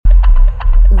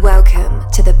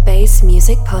Bass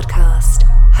Music Podcast,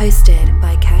 hosted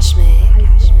by Kashmir.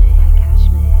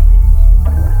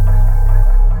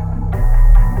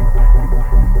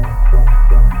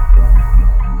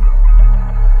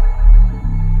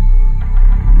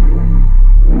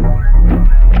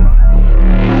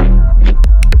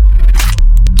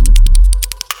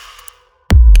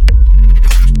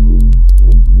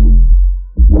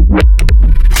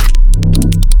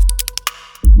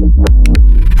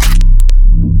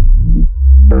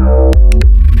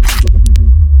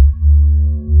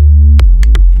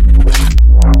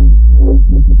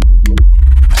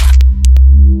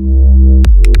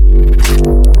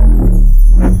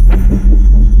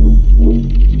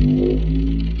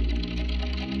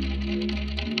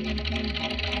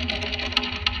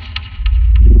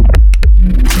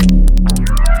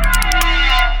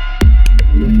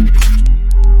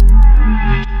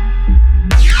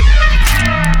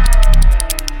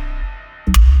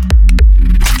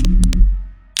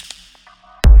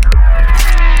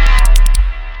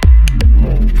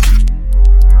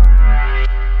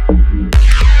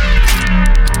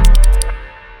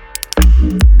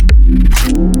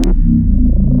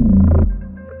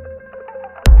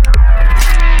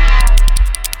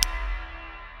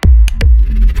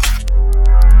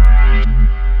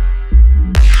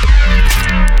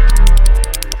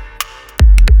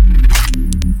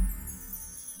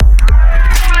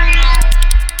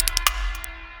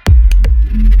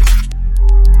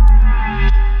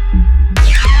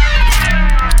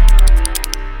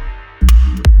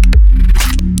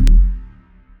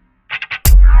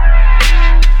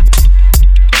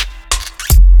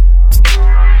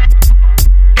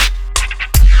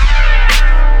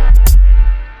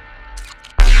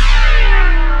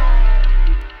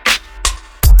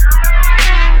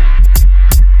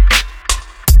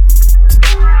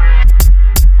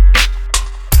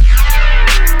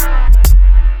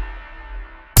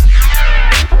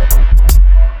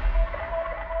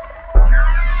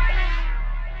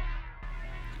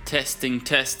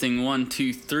 Testing, 1,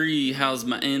 2, 3. How's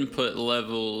my input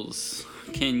levels?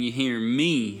 Can you hear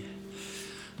me?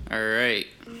 Alright,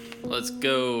 let's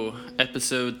go.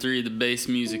 Episode 3 of the Bass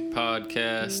Music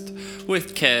Podcast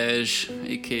with Cash,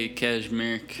 aka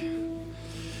Kashmir,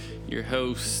 your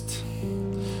host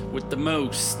with the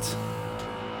most.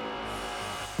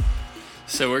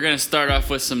 So we're gonna start off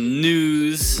with some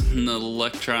news in the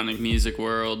electronic music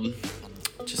world.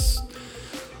 Just a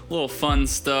little fun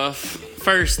stuff.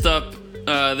 First up,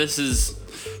 this is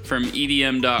from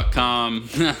EDM.com.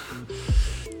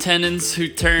 Tenants who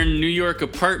turned New York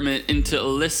apartment into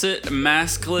illicit,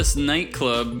 maskless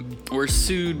nightclub were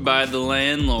sued by the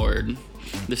landlord.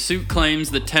 The suit claims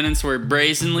the tenants were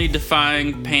brazenly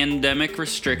defying pandemic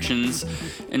restrictions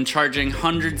and charging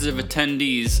hundreds of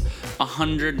attendees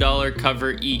 $100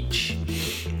 cover each.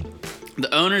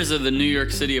 The owners of the New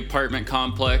York City apartment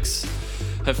complex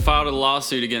have filed a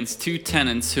lawsuit against two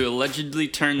tenants who allegedly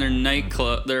turned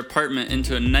their apartment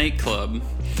into a nightclub.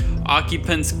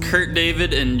 Occupants Kurt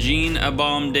David and Jean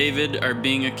Abam David are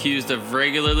being accused of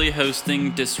regularly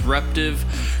hosting disruptive,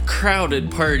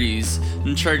 crowded parties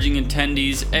and charging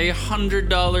attendees a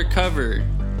 $100 cover.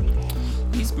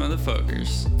 These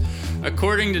motherfuckers.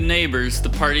 According to neighbors,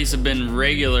 the parties have been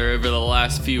regular over the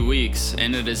last few weeks,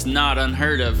 and it is not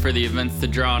unheard of for the events to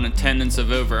draw an attendance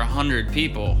of over 100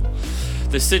 people.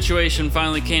 The situation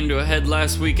finally came to a head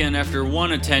last weekend after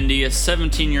one attendee, a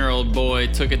 17-year-old boy,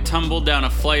 took a tumble down a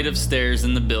flight of stairs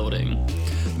in the building.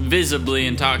 Visibly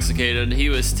intoxicated, he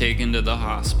was taken to the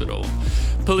hospital.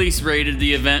 Police raided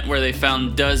the event where they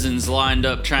found dozens lined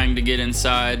up trying to get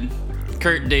inside.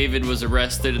 Kurt David was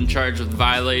arrested and charged with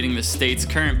violating the state's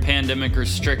current pandemic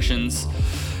restrictions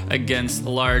against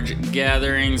large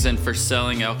gatherings and for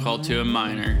selling alcohol to a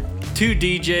minor. Two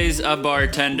DJs, a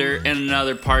bartender, and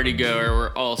another partygoer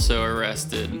were also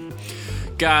arrested.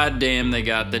 God damn, they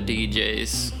got the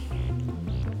DJs.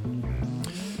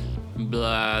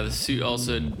 Blah, the suit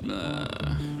also...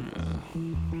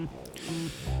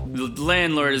 The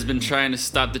landlord has been trying to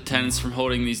stop the tenants from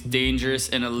holding these dangerous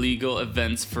and illegal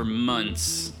events for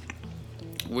months.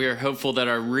 We are hopeful that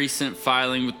our recent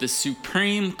filing with the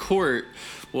Supreme Court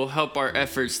will help our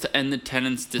efforts to end the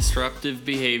tenants' disruptive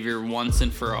behavior once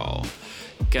and for all.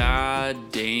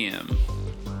 God damn.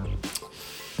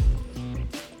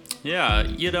 Yeah,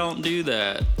 you don't do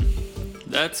that.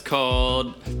 That's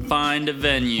called find a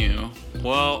venue.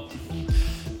 Well,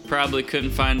 probably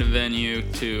couldn't find a venue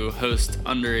to host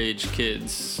underage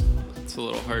kids. It's a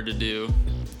little hard to do.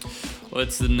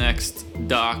 What's the next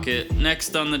docket?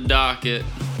 Next on the docket.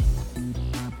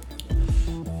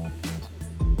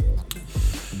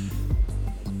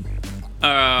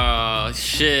 Oh,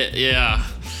 shit, yeah.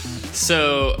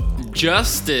 So,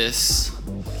 Justice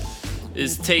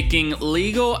is taking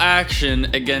legal action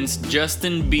against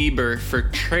Justin Bieber for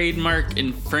trademark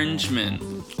infringement.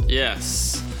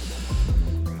 Yes.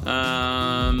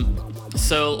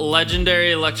 So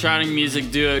legendary electronic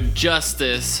music duo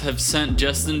Justice have sent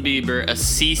Justin Bieber a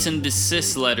cease and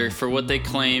desist letter for what they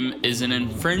claim is an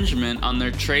infringement on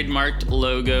their trademarked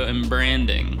logo and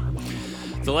branding.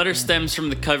 The letter stems from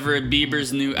the cover of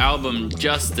Bieber's new album,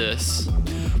 Justice,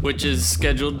 which is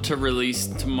scheduled to release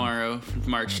tomorrow,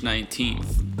 March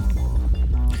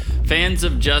 19th. Fans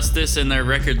of Justice and their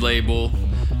record label,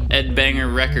 Ed Banger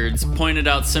Records, pointed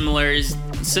out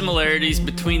similarities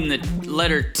between the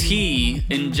letter T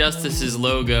in Justice's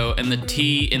logo and the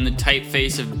T in the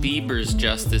typeface of Bieber's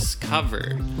Justice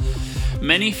cover.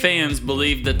 Many fans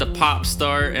believe that the pop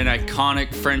star and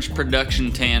iconic French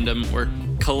production tandem were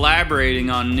collaborating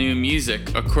on new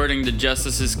music, according to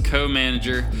Justice's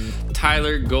co-manager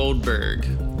Tyler Goldberg.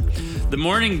 The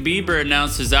morning Bieber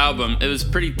announced his album, it was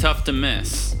pretty tough to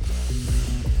miss.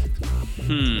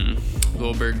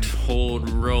 Goldberg told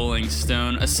Rolling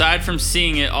Stone. Aside from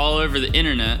seeing it all over the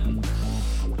internet.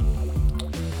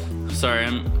 Sorry,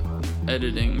 I'm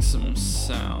editing some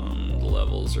sound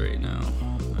levels right now.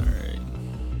 Alright.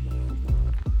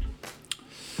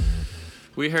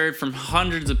 We heard from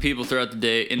hundreds of people throughout the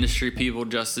day, industry people,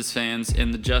 Justice fans,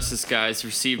 and the Justice guys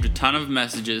received a ton of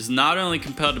messages, not only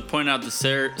compelled to point out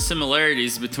the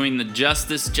similarities between the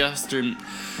Justice Justin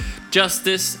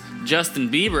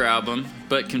Bieber album,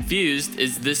 but confused,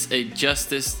 is this a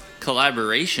Justice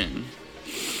collaboration?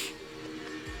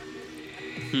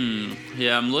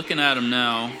 Yeah, I'm looking at them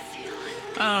now.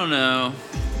 I don't know.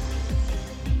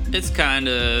 It's kind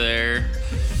of there.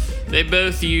 They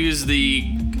both use the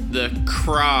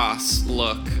cross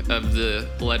look of the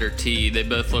letter T. They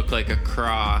both look like a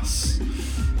cross.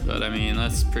 But I mean,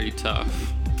 that's pretty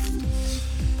tough.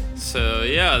 So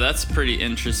yeah, that's pretty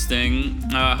interesting.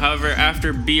 However,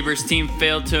 after Bieber's team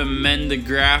failed to amend the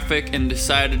graphic and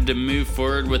decided to move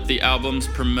forward with the album's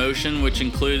promotion, which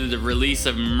included the release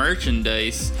of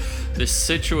merchandise, the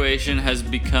situation has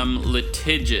become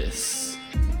litigious.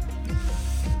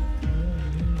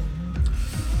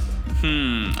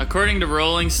 According to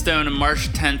Rolling Stone, a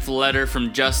March 10th letter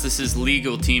from Justice's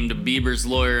legal team to Bieber's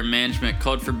lawyer and management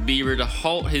called for Bieber to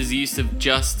halt his use of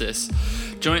Justice,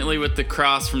 jointly with the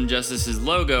cross from Justice's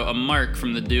logo, a mark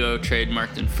from the duo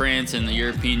trademarked in France and the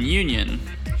European Union.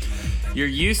 Your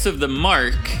use of the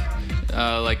mark,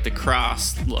 like the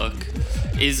cross look,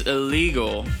 is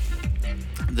illegal.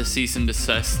 The cease and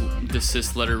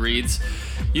desist letter reads,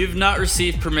 "You've not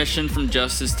received permission from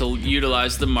Justice to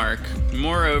utilize the mark.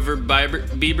 Moreover,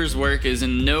 Bieber's work is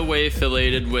in no way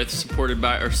affiliated with, supported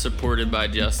by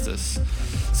Justice.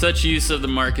 Such use of the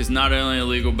mark is not only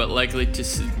illegal but likely to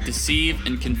deceive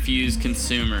and confuse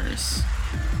consumers."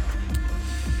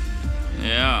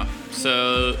 Yeah,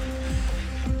 so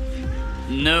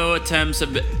no attempts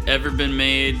have ever been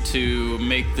made to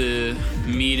make the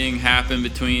meeting happen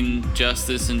between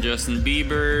Justice and Justin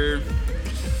Bieber.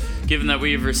 Given that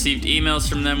we have received emails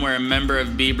from them where a member of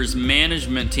Bieber's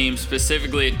management team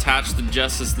specifically attached the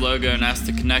Justice logo and asked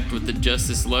to connect with the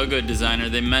Justice logo designer,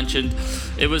 they mentioned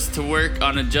it was to work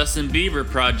on a Justin Bieber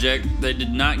project. They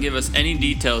did not give us any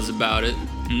details about it.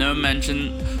 No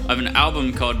mention of an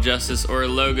album called Justice or a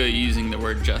logo using the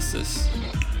word Justice.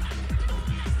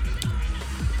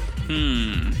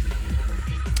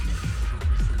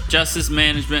 Justice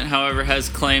management, however, has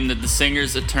claimed that the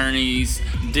singer's attorneys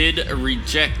did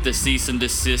reject the cease and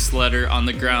desist letter on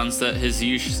the grounds that his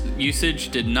usage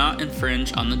did not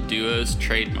infringe on the duo's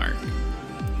trademark.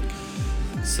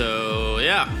 So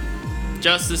yeah,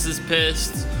 Justice is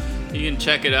pissed. You can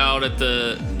check out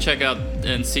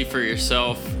and see for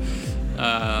yourself.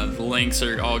 The links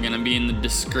are all going to be in the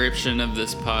description of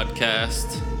this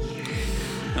podcast.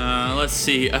 Let's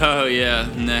see. Oh yeah,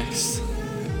 next.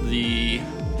 The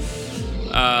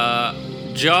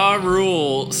Ja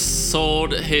Rule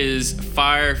sold his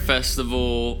Fire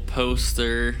Festival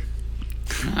poster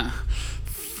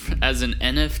as an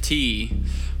NFT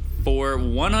for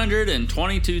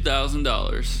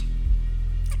 $122,000.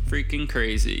 Freaking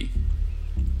crazy.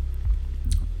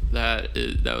 That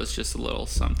was just a little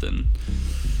something.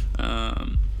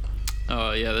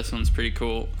 Oh yeah, this one's pretty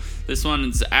cool. This one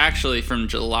is actually from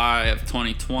July of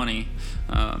 2020.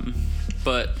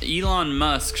 But Elon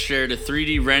Musk shared a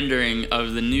 3D rendering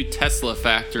of the new Tesla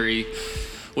factory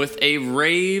with a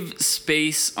rave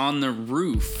space on the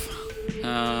roof.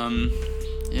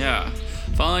 Yeah.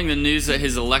 Following the news that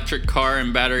his electric car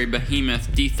and battery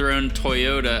behemoth dethroned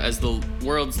Toyota as the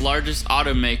world's largest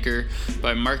automaker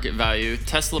by market value,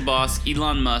 Tesla boss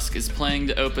Elon Musk is planning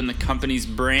to open the company's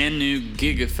brand new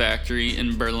Gigafactory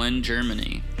in Berlin,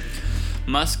 Germany.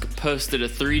 Musk posted a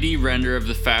 3D render of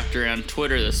the factory on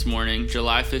Twitter this morning,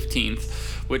 July 15th,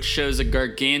 which shows a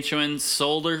gargantuan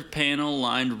solar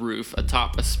panel-lined roof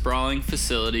atop a sprawling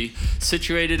facility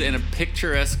situated in a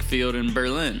picturesque field in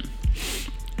Berlin.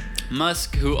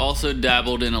 Musk, who also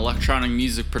dabbled in electronic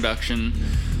music production,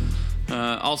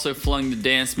 also flung the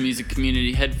dance music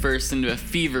community headfirst into a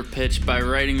fever pitch by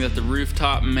writing that the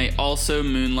rooftop may also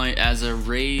moonlight as a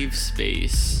rave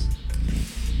space.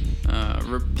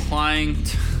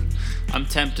 I'm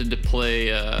tempted to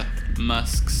play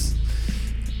Musk's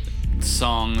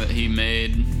song that he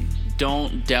made,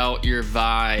 Don't Doubt Your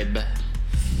Vibe.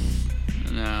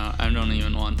 No, I don't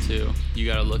even want to. You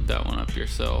gotta look that one up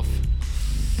yourself.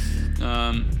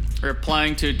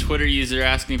 Replying to a Twitter user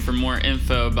asking for more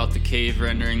info about the cave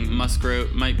rendering, Musk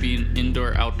wrote, might be an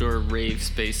indoor-outdoor rave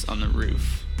space on the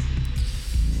roof.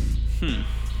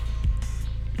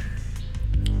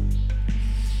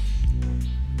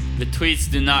 The tweets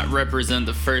do not represent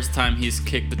the first time he's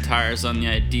kicked the tires on the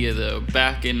idea, though.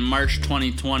 Back in March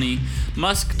 2020,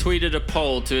 Musk tweeted a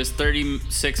poll to his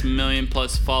 36 million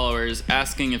plus followers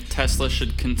asking if Tesla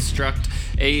should construct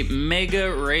a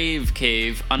mega rave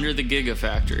cave under the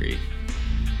Gigafactory.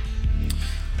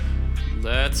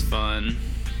 That's fun.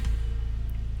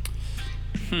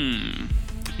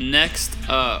 Next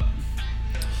up.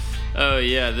 Oh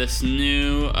yeah, this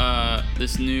new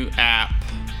app.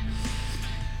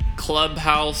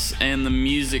 Clubhouse and the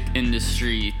music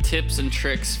industry. Tips and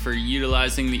tricks for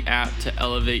utilizing the app to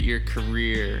elevate your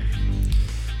career.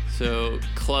 So,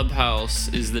 Clubhouse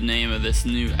is the name of this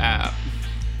new app.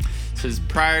 It says,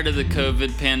 prior to the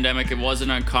COVID pandemic, it wasn't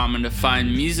uncommon to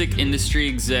find music industry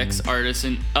execs, artists,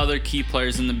 and other key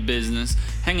players in the business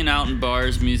hanging out in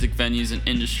bars, music venues, and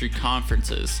industry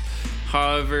conferences.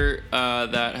 However,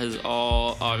 that has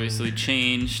all obviously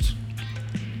changed.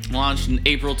 Launched in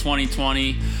April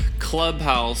 2020,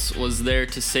 Clubhouse was there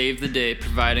to save the day,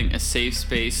 providing a safe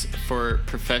space for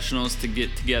professionals to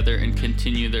get together and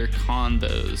continue their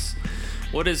convos.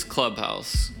 What is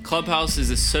Clubhouse? Clubhouse is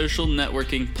a social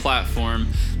networking platform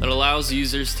that allows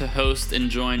users to host and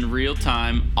join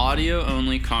real-time,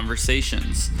 audio-only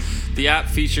conversations. The app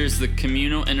features the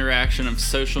communal interaction of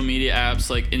social media apps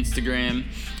like Instagram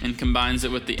and combines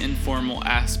it with the informational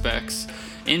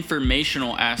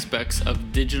aspects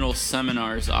of digital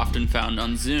seminars often found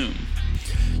on Zoom.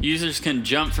 Users can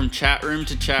jump from chat room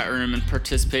to chat room and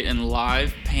participate in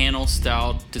live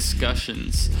panel-style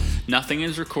discussions. Nothing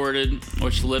is recorded,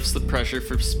 which lifts the pressure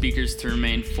for speakers to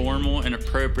remain formal and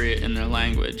appropriate in their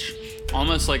language.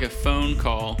 Almost like a phone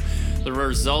call, the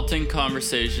resulting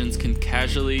conversations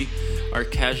are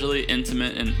casually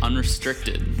intimate and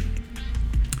unrestricted.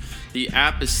 The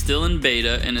app is still in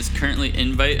beta and is currently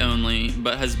invite only,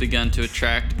 but has begun to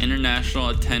attract international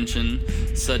attention,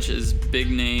 such as big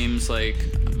names like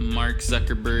Mark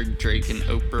Zuckerberg, Drake, and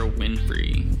Oprah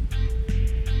Winfrey.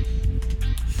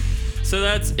 So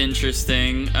that's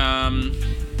interesting.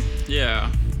 Yeah.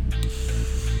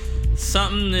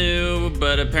 Something new,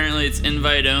 but apparently it's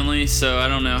invite only, so I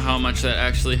don't know how much that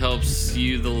actually helps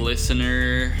you, the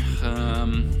listener.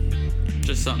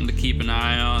 Just something to keep an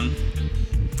eye on.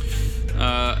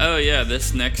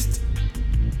 This next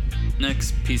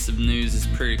piece of news is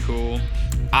pretty cool.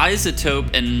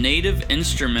 iZotope and Native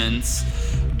Instruments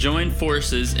joined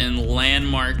forces in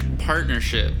landmark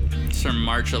partnership. It's from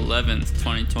March 11th,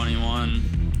 2021,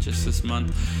 just this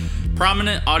month.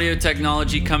 Prominent audio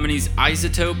technology companies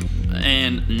iZotope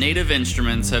and Native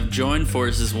Instruments have joined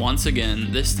forces once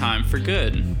again, this time for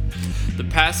good. The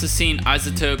past has seen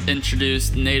iZotope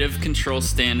introduce Native Control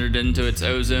Standard into its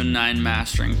Ozone 9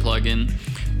 mastering plugin.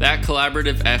 That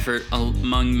collaborative effort,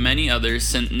 among many others,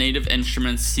 sent Native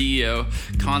Instruments CEO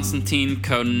Konstantin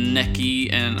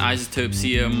Konecki and iZotope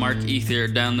CEO Mark Ether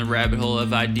down the rabbit hole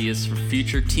of ideas for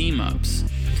future team-ups.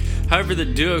 However, the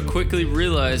duo quickly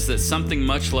realized that something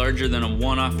much larger than a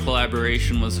one-off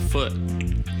collaboration was afoot.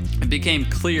 It became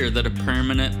clear that a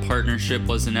permanent partnership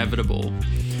was inevitable.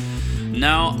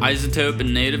 Now, iZotope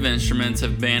and Native Instruments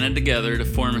have banded together to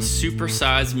form a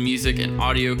supersized music and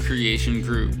audio creation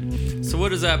group. So what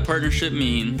does that partnership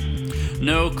mean?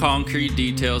 No concrete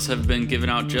details have been given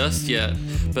out just yet,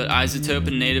 but iZotope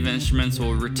and Native Instruments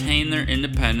will retain their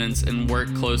independence and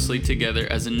work closely together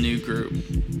as a new group.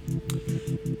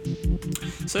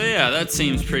 So yeah, that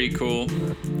seems pretty cool.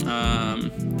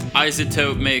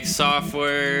 iZotope makes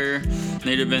software.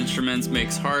 Native Instruments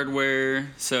makes hardware,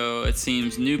 so it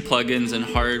seems new plugins and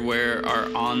hardware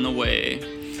are on the way.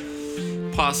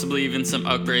 Possibly even some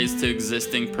upgrades to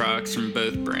existing products from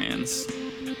both brands.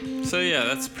 So yeah,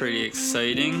 that's pretty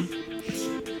exciting.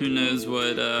 Who knows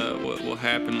what will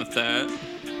happen with that?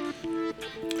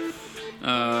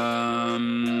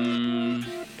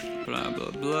 Blah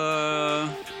blah blah.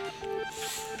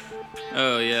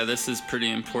 Oh yeah, this is pretty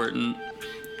important.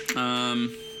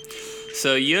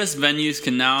 So U.S. venues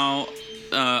can now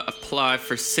apply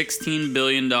for $16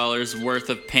 billion worth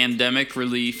of pandemic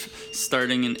relief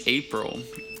starting in April.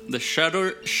 The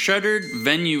Shuttered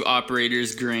Venue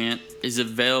Operators Grant is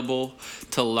available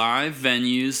to live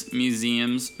venues,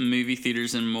 museums, movie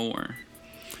theaters, and more.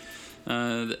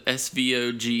 The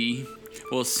SVOG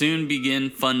will soon begin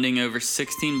funding over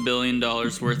 $16 billion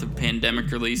worth of pandemic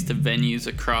relief to venues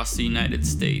across the United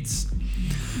States.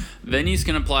 Venues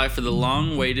can apply for the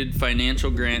long-awaited financial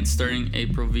grant starting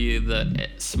April via the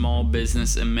Small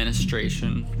Business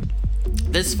Administration.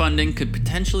 This funding could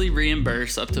potentially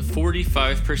reimburse up to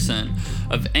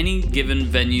 45% of any given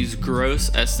venue's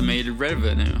gross estimated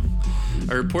revenue.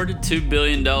 A reported $2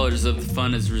 billion of the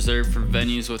fund is reserved for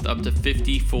venues with up to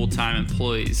 50 full-time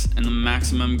employees, and the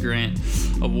maximum grant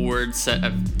award set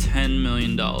at $10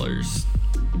 million.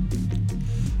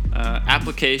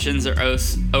 Applications are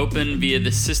open via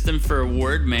the System for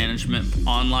Award Management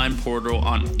online portal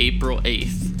on April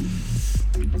 8th.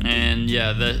 And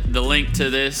yeah, the link to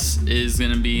this is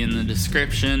going to be in the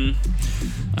description.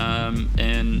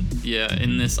 And yeah,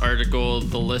 in this article,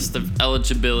 the list of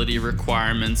eligibility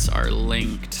requirements are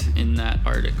linked in that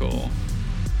article.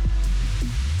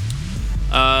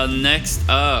 Next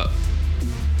up,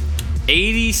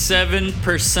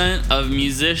 87% of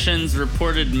musicians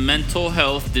reported mental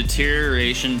health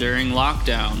deterioration during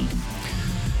lockdown.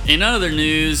 In other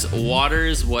news, water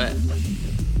is wet.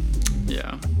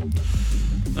 Yeah.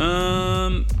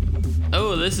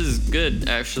 Oh, this is good,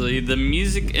 actually. The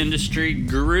music industry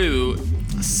grew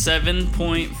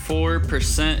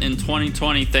 7.4% in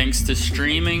 2020 thanks to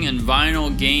streaming and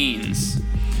vinyl gains.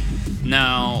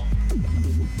 Now,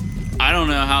 I don't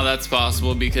know how that's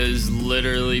possible because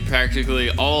literally practically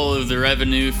all of the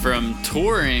revenue from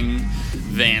touring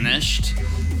vanished,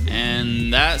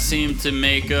 and that seemed to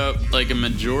make up like a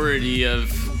majority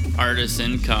of artists'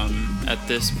 income at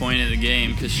this point of the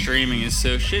game because streaming is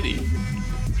so shitty.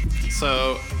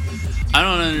 So I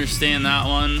don't understand that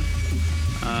one.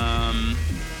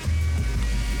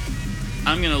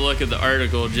 I'm gonna look at the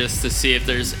article just to see if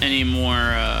there's any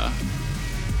more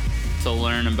to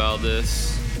learn about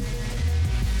this.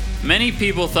 Many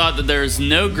people thought that there was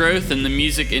no growth in the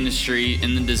music industry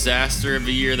in the disaster of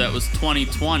a year that was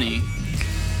 2020,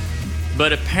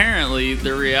 but apparently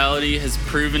the reality has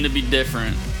proven to be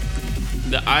different.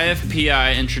 The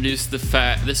IFPI introduced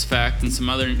this fact and some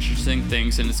other interesting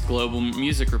things in its global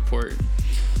music report.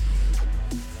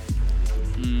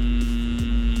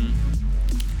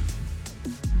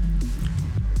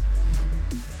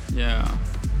 Yeah.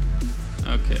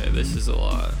 Okay, this is a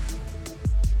lot.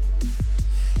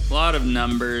 A lot of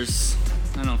numbers.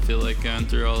 I don't feel like going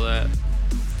through all that.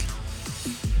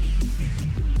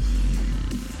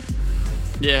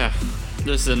 Yeah,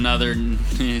 this is another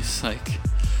news, like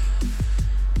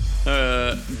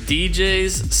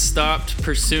DJs stopped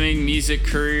pursuing music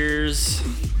careers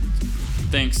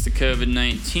thanks to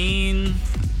COVID-19.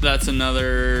 That's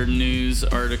another news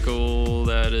article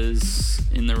that is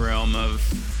in the realm of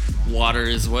water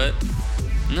is wet.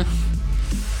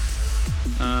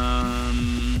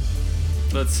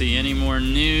 Let's see, any more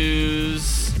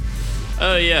news?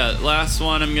 Oh yeah, last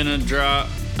one I'm gonna drop.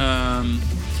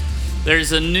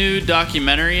 There's a new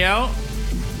documentary out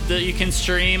that you can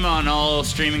stream on all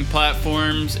streaming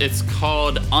platforms. It's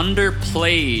called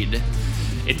Underplayed.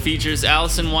 It features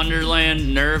Alice in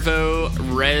Wonderland, Nervo,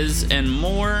 Rez, and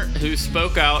more who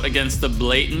spoke out against the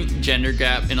blatant gender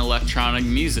gap in electronic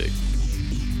music.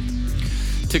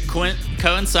 To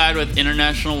coincide with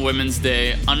International Women's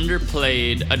Day,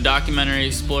 Underplayed, a documentary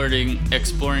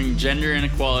exploring gender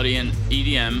inequality in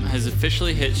EDM, has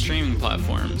officially hit streaming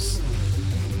platforms.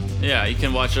 Yeah, you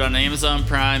can watch it on Amazon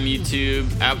Prime,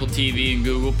 YouTube, Apple TV, and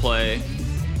Google Play.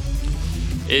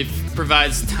 It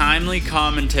provides timely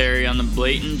commentary on the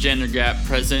blatant gender gap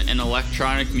present in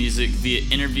electronic music via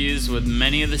interviews with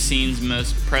many of the scene's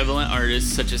most prevalent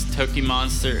artists such as Toki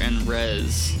Monster and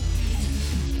Rez.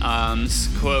 This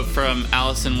quote from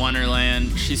Alice in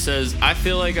Wonderland. She says, "I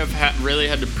feel like I've really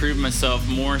had to prove myself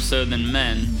more so than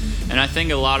men, and I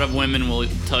think a lot of women will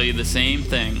tell you the same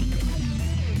thing.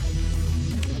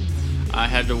 I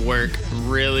had to work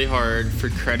really hard for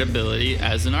credibility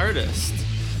as an artist."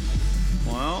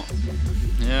 Well,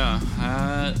 yeah,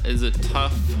 that is a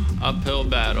tough uphill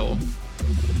battle.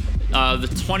 The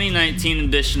 2019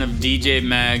 edition of DJ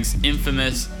Mag's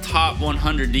infamous Top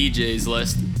 100 DJs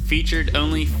list featured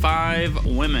only 5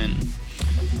 women.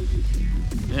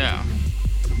 Yeah.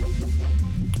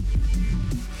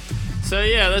 So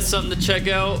yeah, that's something to check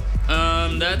out.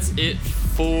 That's it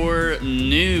for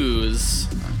news.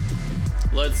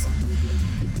 Let's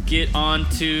get on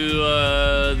to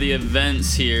the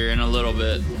events here in a little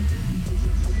bit.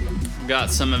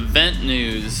 Got some event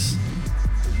news.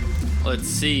 Let's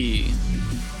see.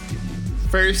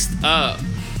 First up,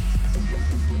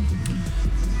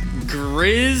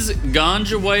 Grizz,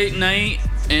 Ganja White Night,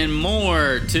 and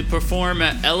more to perform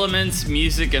at Elements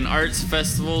Music and Arts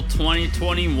Festival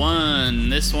 2021.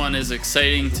 This one is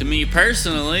exciting to me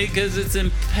personally because it's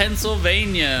in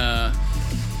Pennsylvania.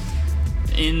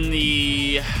 In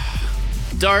the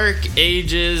dark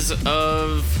ages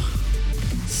of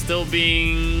still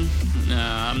being... No,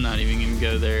 I'm not even going to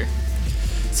go there.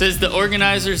 It says the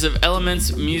organizers of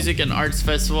Elements Music and Arts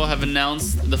Festival have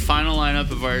announced the final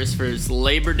lineup of artists for its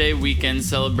Labor Day weekend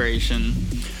celebration.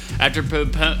 After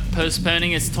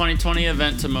postponing its 2020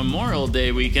 event to Memorial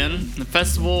Day weekend, the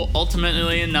festival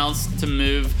ultimately announced to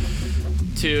move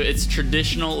to its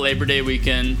traditional Labor Day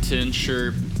weekend to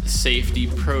ensure safety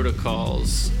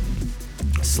protocols.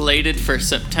 Slated for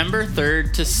September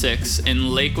 3rd to 6th in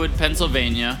Lakewood,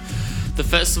 Pennsylvania, the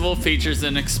festival features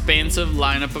an expansive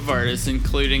lineup of artists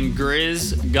including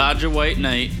Grizz, Ganja White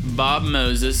Night, Bob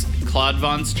Moses, Claude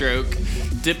Von Stroke,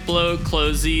 Diplo,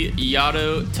 Closey,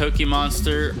 Yotto, Toki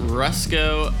Monster,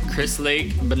 Rusko, Chris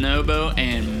Lake, Bonobo,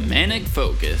 and Manic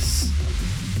Focus.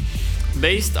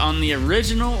 Based on the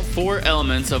original 4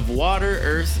 elements of water,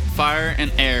 earth, fire,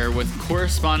 and air with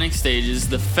corresponding stages,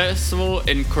 the festival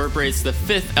incorporates the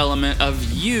 5th element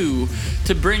of you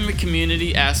to bring the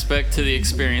community aspect to the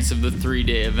experience of the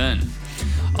 3-day event.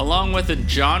 Along with a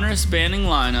genre-spanning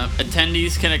lineup,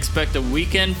 attendees can expect a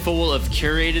weekend full of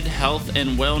curated health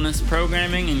and wellness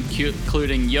programming,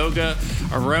 including yoga,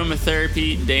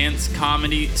 aromatherapy, dance,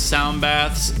 comedy, sound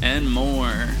baths, and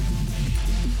more.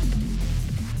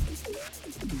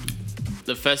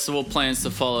 The festival plans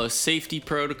to follow safety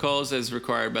protocols as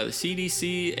required by the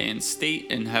CDC and state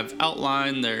and have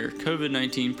outlined their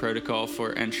COVID-19 protocol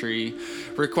for entry,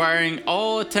 requiring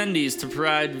all attendees to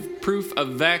provide proof of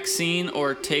vaccine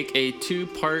or take a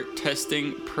 2-part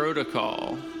testing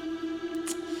protocol.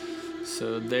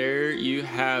 So there you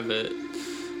have it.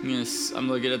 I'm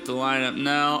looking at the lineup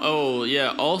now. Oh,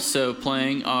 yeah, also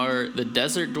playing are the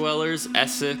Desert Dwellers,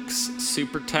 Essex,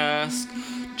 Supertask,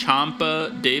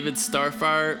 Champa, David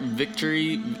Starfire,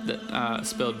 Victory,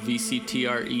 spelled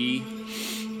VCTRE.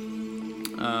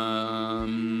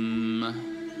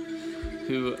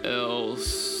 Who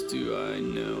else do I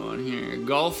know on here?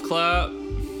 Golf Clap.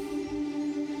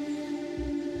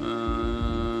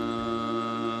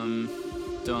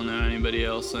 Don't know anybody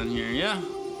else on here. Yeah,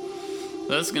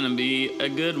 that's gonna be a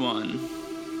good one.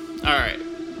 All right,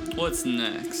 what's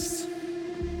next?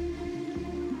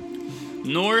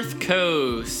 North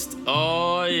Coast,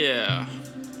 oh yeah,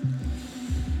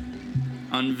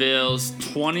 unveils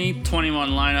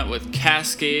 2021 lineup with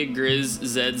Cascade, Grizz,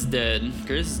 Zed's Dead.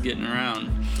 Grizz is getting around.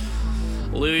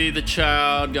 Louis the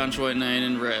Child, Ganja White Night,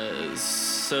 and Rez.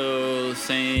 So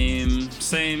same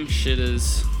shit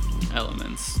as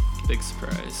Elements. Big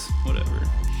surprise. Whatever.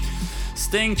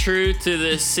 Staying true to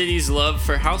the city's love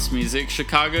for house music,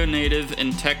 Chicago native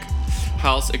and tech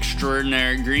house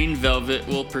extraordinaire Green Velvet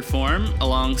will perform.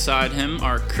 Alongside him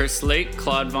are Chris Lake,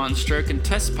 Claude Von Stroke, and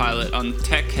Test Pilot on the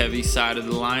tech-heavy side of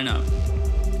the lineup.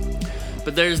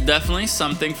 But there's definitely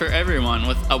something for everyone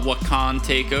with a Wakan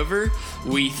Takeover,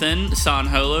 Weethan, San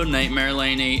Holo, Nightmare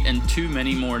Lane 8, and too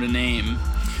many more to name.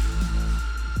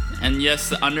 And yes,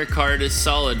 the undercard is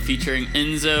solid, featuring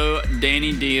Enzo,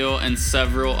 Danny Deal, and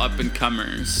several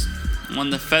up-and-comers. When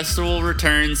the festival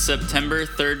returns September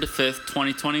 3rd to 5th,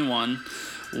 2021,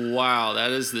 wow,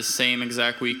 that is the same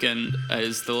exact weekend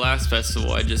as the last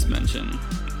festival I just mentioned.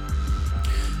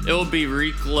 It will be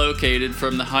relocated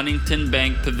from the Huntington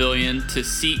Bank Pavilion to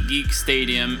SeatGeek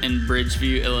Stadium in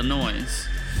Bridgeview, Illinois.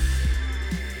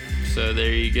 So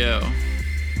there you go.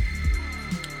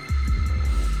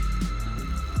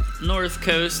 North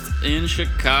Coast in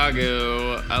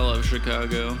Chicago. I love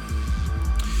Chicago.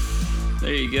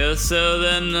 There you go. So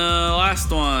then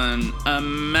last one,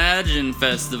 Imagine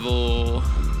Festival,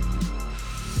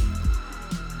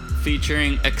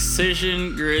 featuring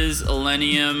Excision, Grizz,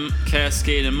 Illenium,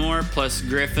 Cascade, and more, plus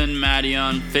Griffin,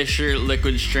 Madeon, Fisher,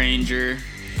 Liquid Stranger,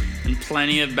 and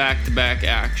plenty of back-to-back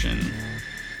action.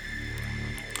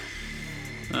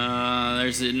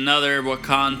 There's another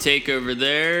Wakan takeover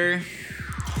there.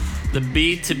 The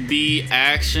B2B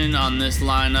action on this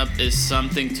lineup is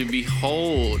something to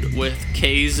behold, with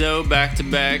Keizo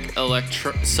back-to-back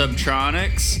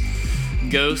Subtronics,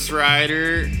 Ghost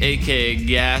Rider aka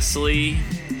Ghastly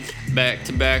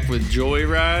back-to-back with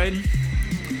Joyride,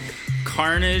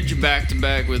 Carnage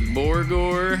back-to-back with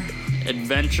Borgore,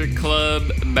 Adventure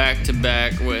Club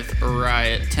back-to-back with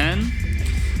Riot 10,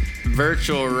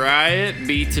 Virtual Riot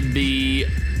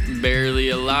B2B Barely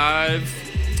Alive,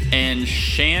 and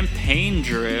Champagne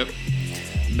Drip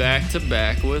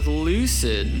back-to-back with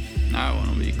Lucid. That one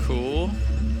will be cool.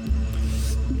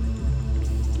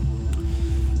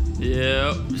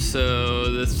 Yep,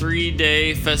 so the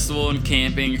 3-day festival and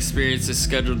camping experience is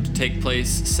scheduled to take place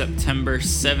September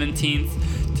 17th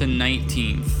to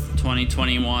 19th,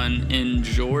 2021 in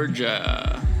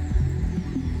Georgia.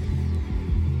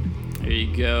 There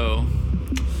you go.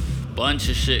 Bunch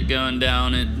of shit going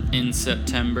down in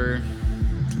September.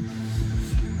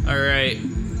 Alright,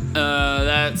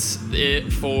 that's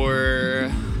it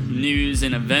for news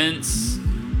and events.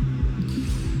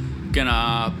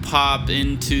 Gonna pop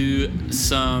into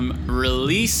some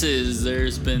releases.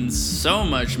 There's been so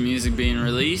much music being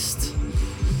released.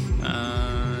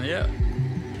 Yeah.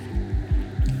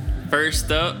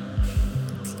 First up,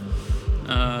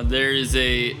 there is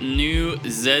a new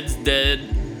Zed's Dead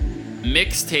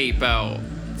mixtape out.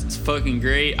 It's fucking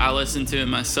great. I listened to it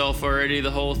myself already,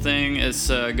 the whole thing. It's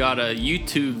got a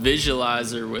YouTube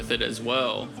visualizer with it as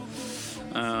well.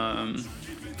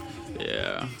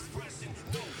 Yeah.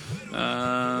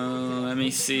 Let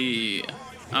me see.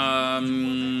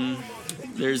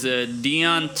 There's a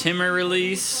Dion Timmer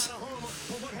release.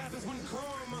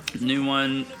 New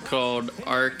one called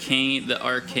Arcane, the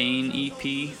Arcane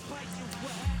EP.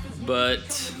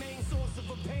 But,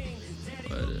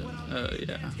 oh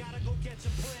yeah.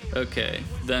 Okay,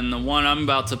 then the one I'm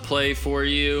about to play for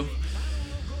you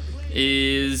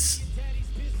is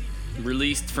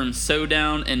released from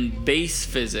Sodown and Bass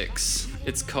Physics.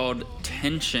 It's called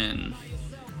Tension.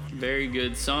 Very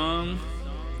good song.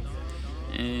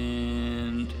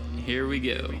 And here we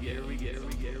go.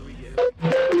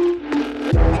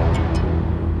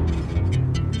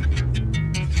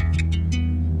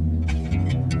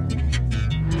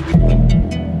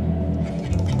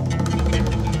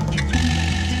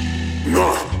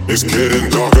 It's getting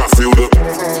dark, I feel the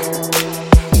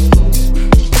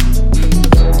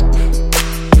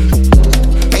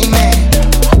Amen.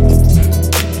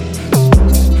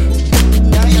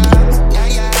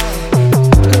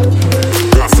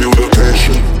 I feel the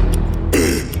tension.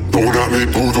 Don't at me,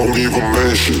 boo, don't even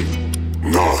mention.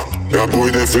 Nah, that boy,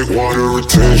 that fake water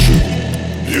retention.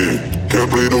 Yeah, can't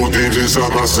play those games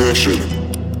inside my section.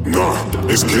 Nah,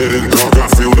 it's getting dark, I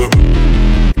feel the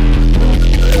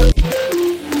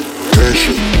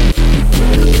tension.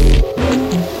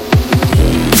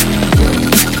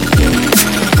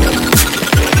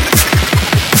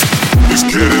 It's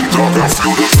getting dark, I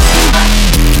feel the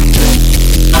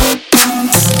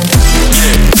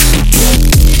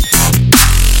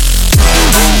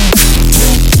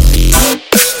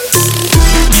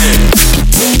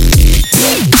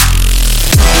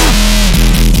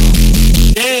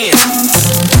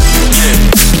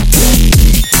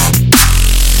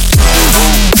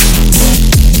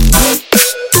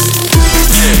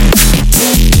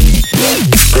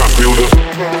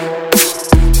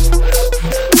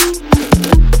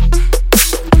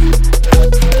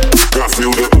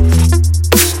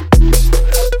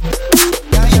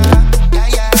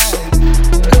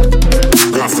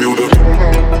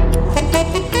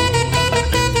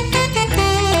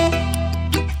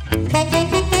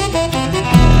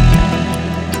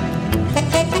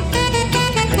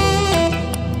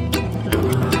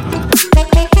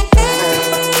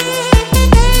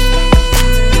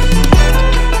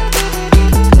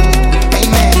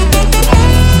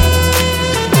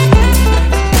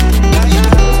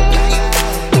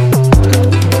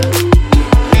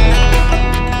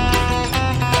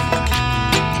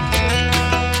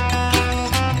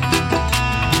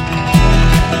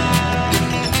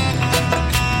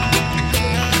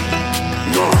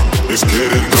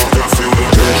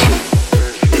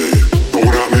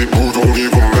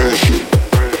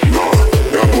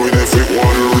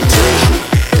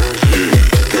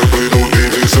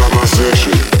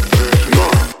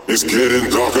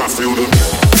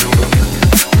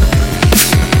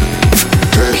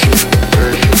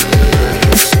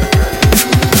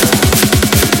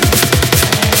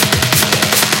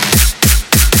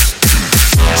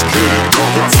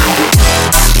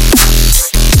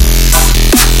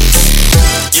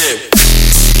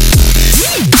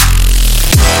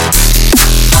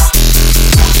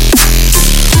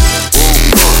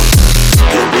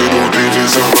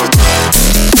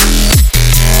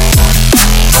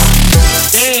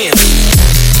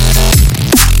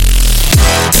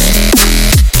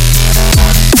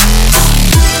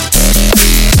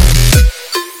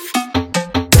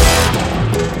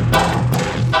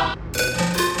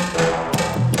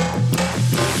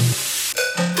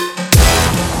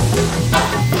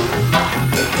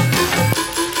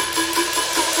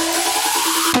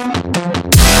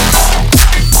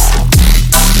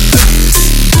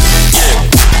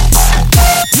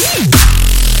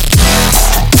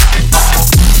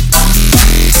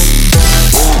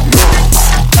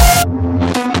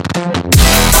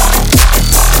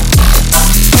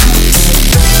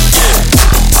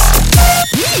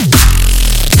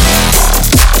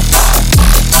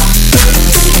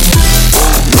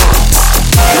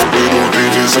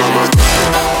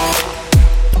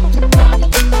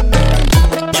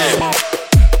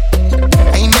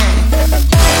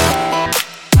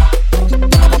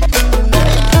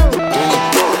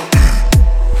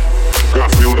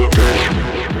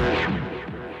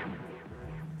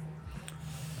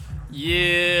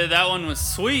Yeah, that one was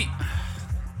sweet.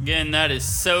 Again, that is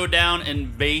So Down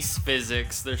and Bass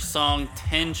Physics, their song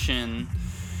Tension.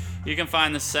 You can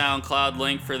find the SoundCloud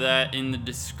link for that in the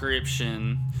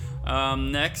description.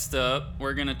 Next up,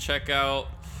 we're going to check out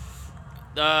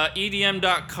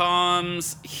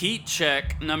EDM.com's Heat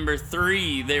Check number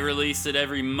 3. They release it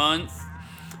every month.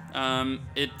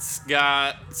 It's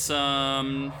got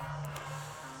some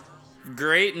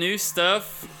great new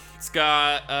stuff. It's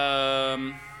got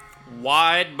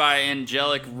Wide by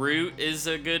Angelic Root is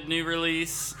a good new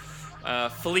release.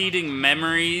 Fleeting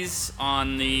Memories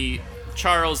on the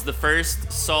Charles I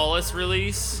Solace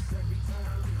release.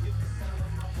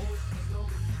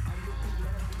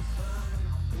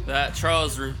 That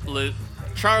Charles I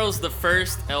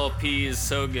LP is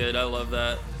so good. I love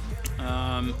that.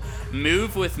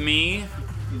 Move With Me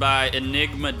by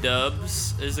Enigma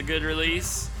Dubs is a good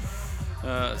release.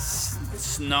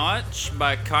 Snotch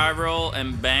by Chiral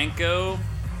and Banco.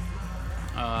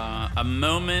 A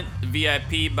Moment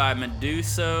VIP by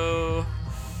Meduso.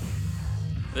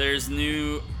 There's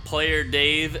new Player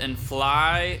Dave and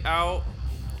Fly out.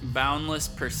 Boundless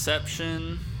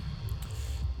Perception.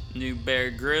 New Bear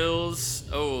Grylls.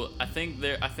 Oh, I think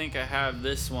I have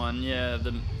this one.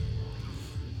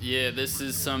 This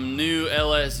is some new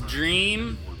LS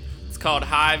Dream. It's called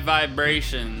High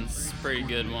Vibrations. Pretty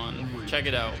good one. Check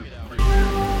it out.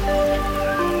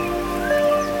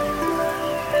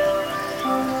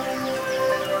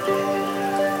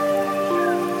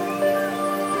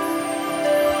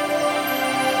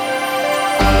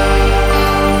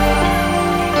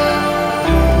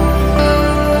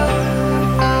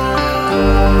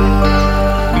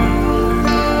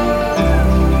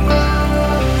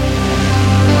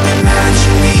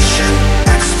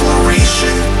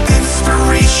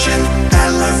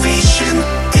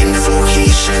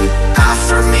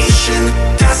 Affirmation,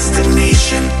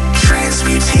 destination,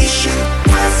 transmutation,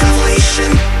 revelation,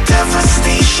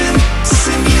 devastation,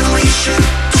 simulation,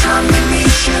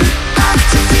 termination,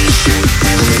 activation,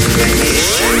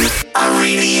 illumination. I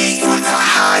radiate with a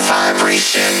high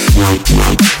vibration.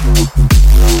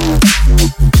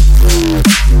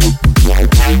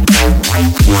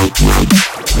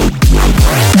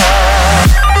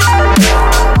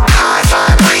 High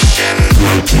vibration.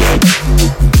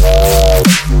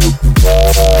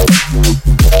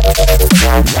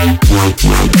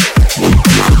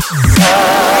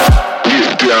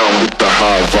 Get down with the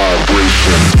high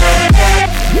vibration.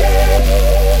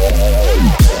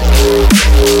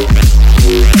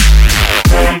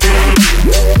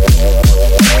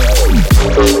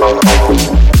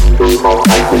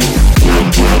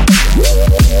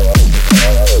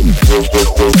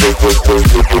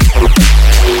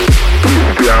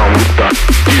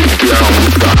 Get down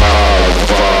with the high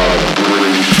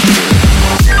vibration.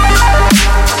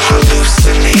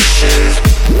 Hallucination.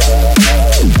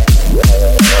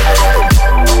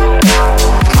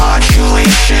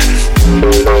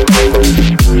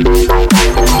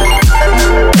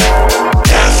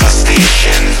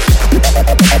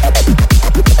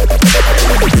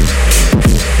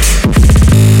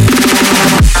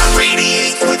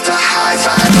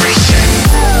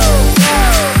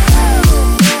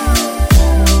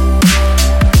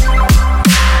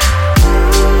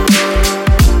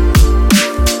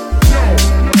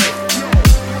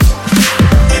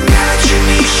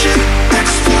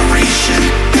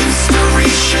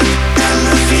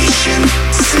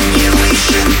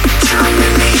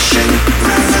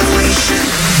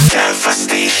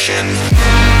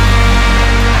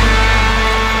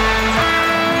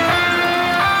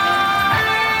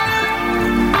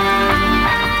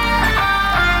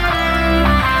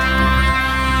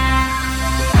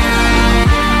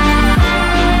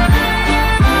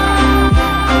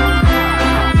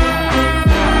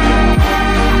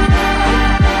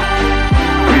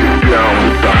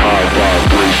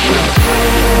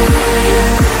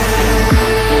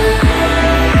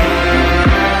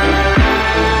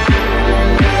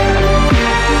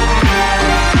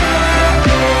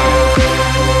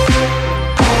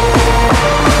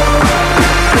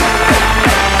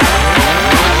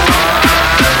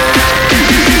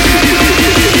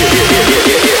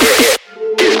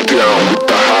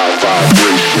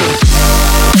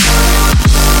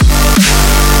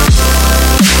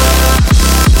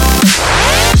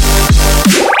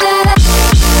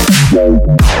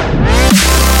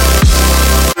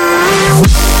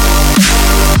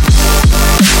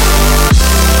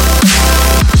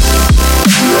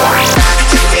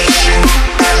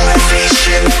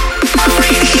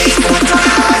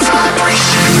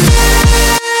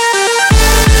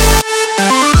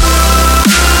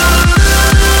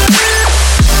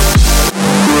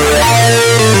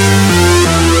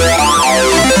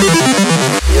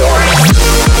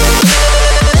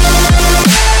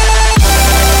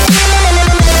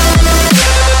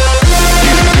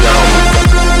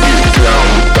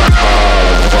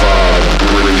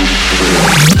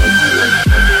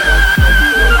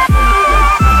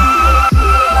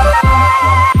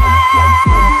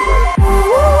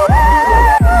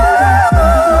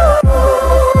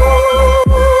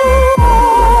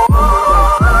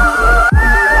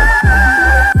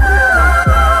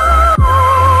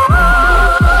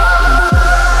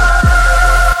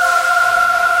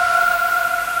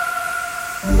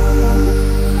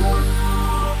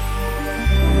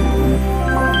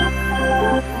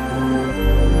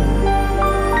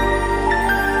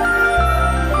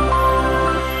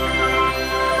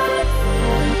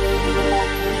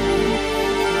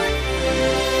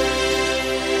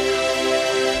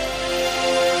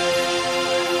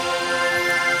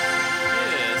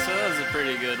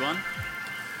 one.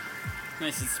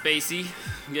 Nice and spacey.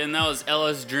 Again, that was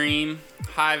Ella's Dream,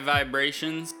 High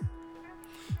Vibrations.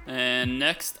 And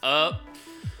next up,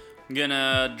 I'm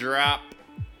gonna drop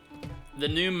the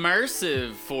new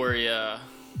Mersive for ya.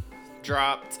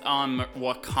 Dropped on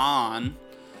Wakan.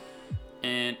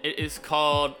 And it is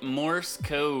called Morse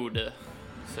Code.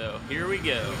 So here we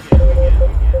go.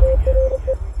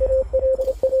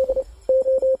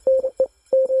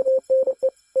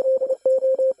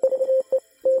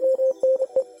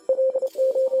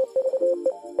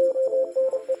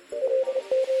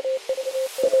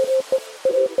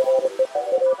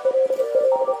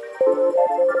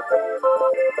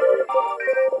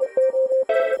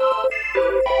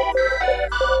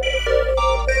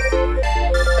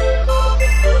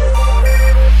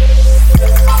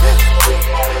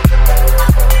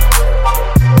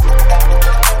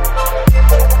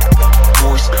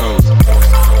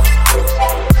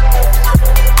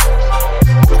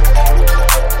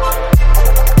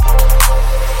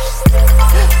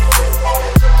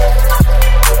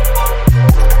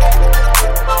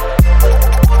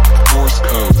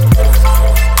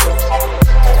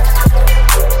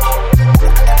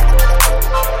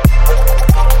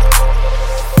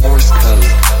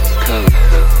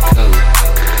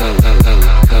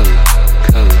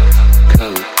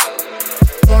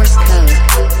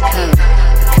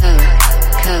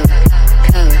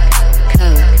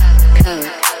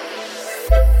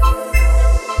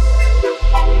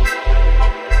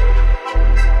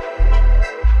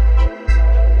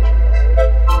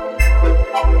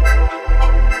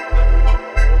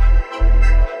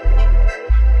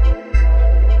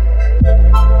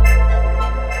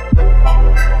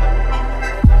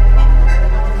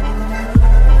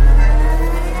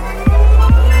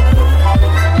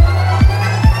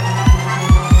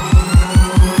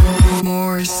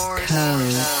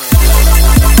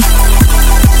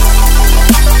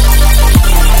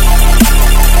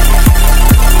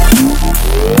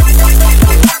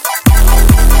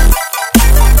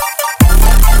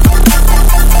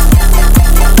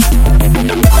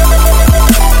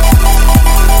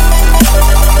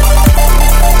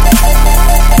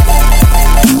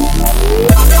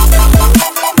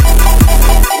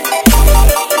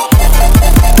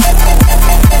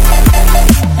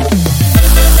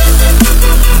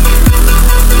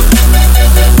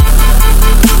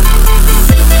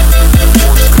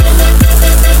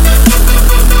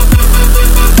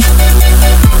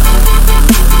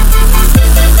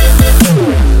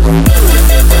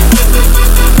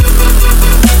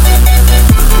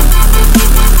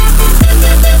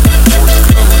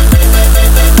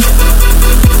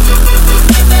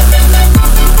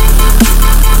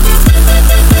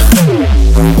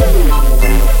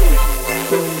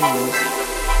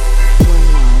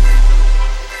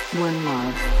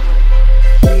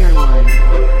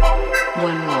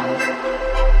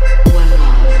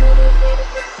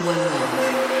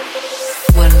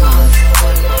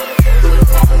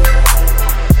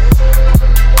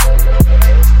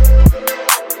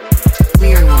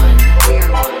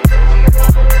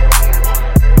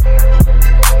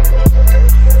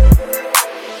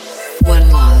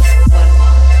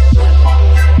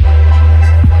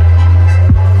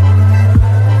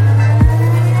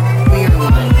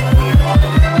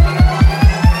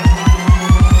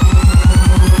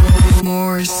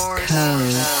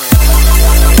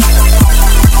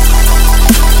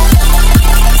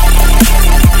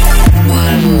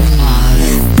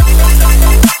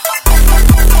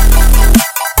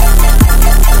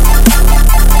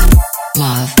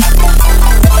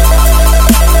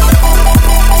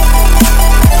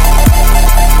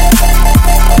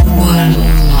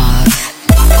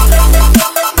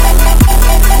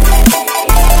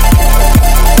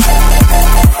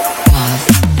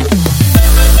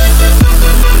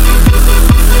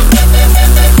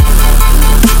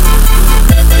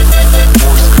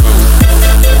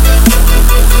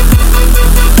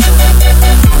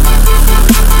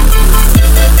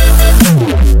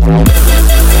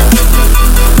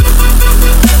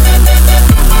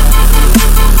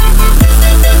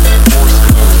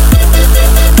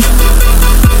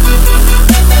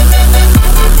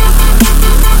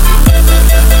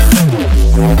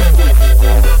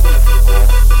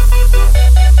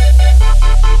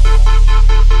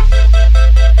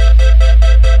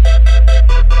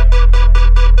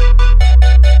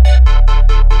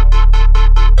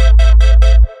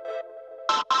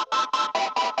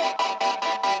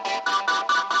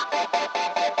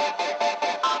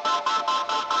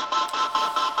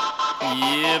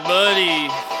 Yeah, buddy.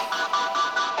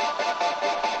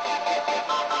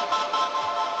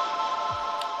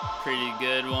 Pretty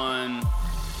good one.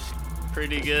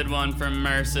 Pretty good one from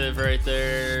Mersive right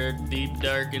there. Deep,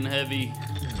 dark, and heavy.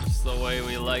 Just the way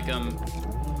we like them.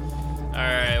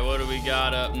 Alright, what do we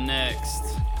got up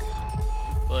next?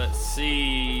 Let's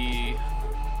see.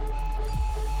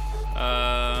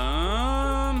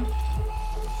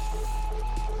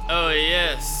 Oh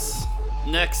yes.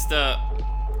 Next up,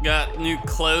 got new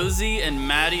Closey and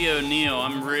Maddie O'Neal.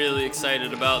 I'm really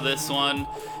excited about this one.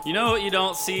 You know what you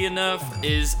don't see enough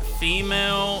is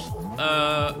female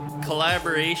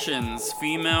collaborations.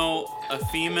 A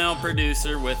female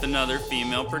producer with another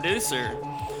female producer.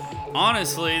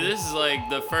 Honestly, this is like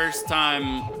the first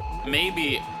time,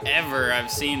 maybe ever,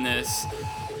 I've seen this.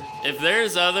 If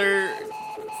there's other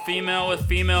female with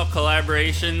female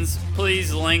collaborations,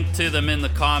 please link to them in the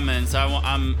comments. I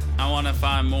want to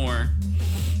find more.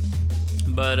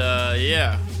 But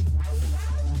yeah,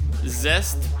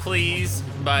 Zest Please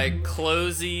by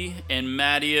Closey and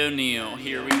Maddie O'Neal.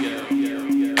 Here we go.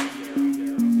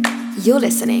 You're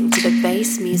listening to the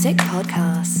Bass Music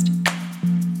Podcast.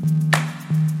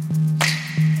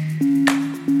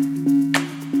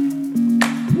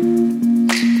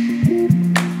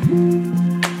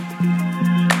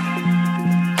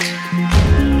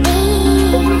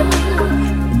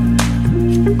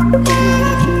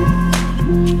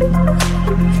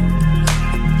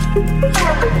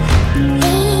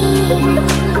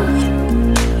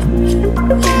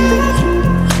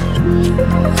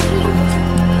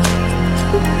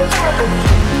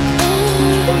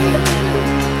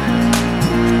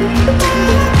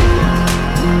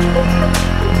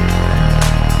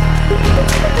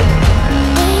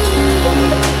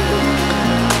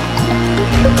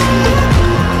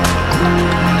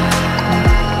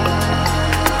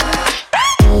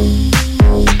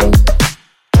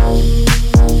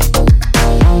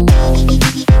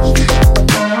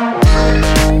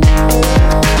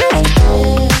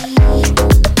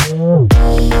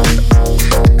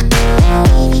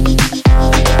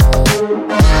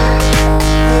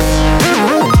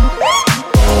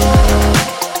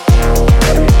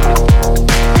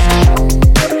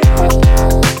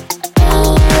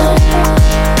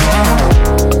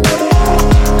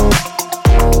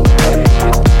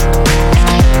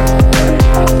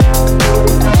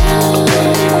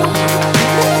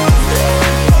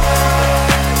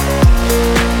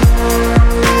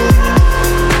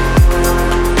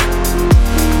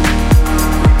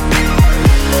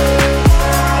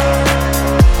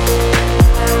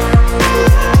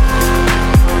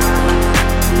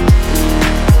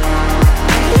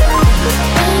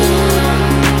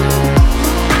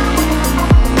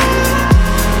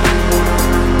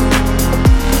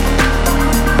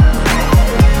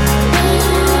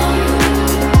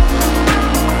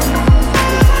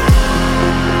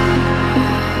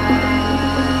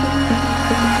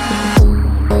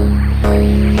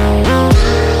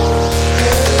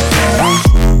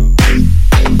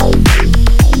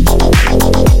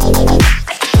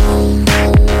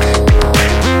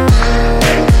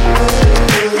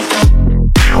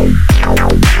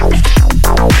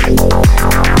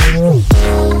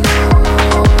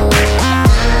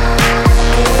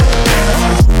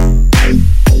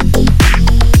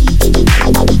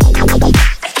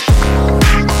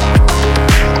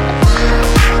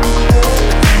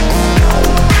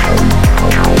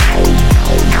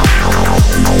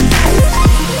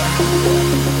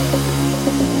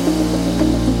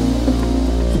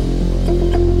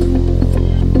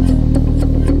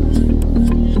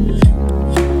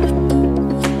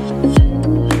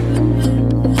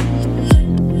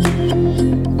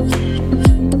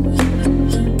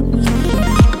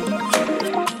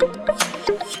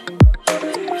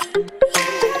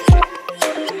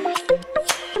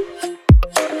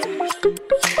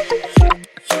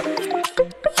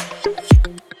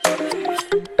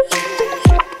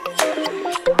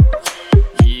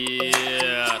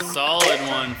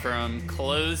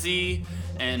 Closey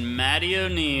and Maddie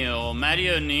O'Neal. Maddie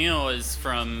O'Neal is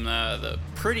from the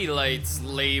Pretty Lights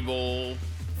label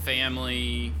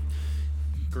family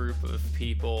group of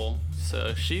people.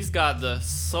 So she's got the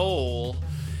soul.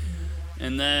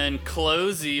 And then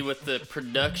Closey with the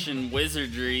production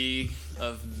wizardry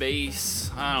of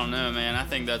bass. I don't know, man. I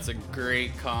think that's a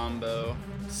great combo.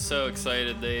 So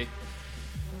excited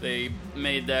they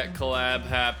made that collab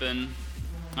happen.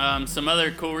 Some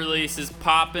other cool releases: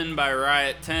 Poppin' by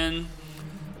Riot 10,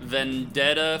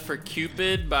 Vendetta for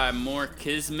Cupid by More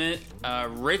Kismet,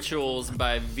 Rituals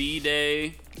by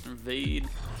V-Day, or Vade.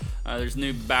 There's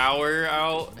new Bauer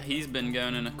out. He's been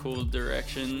going in a cool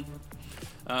direction.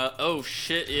 Oh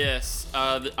shit, yes.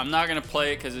 I'm not gonna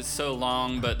play it because it's so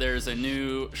long, but there's a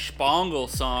new Spangle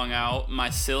song out,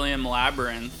 Mycelium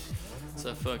Labyrinth. It's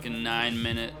a fucking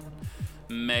 9-minute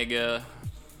mega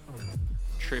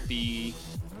trippy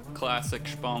classic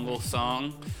Spangle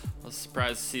song. I was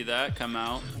surprised to see that come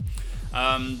out.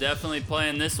 Definitely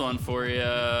playing this one for you.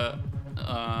 No,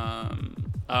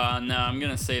 I'm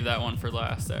gonna save that one for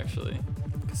last, actually.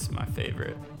 It's my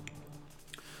favorite.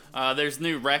 There's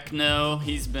new Recno.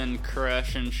 He's been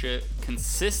crushing shit,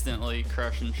 consistently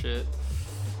crushing shit.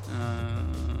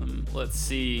 Let's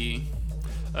see.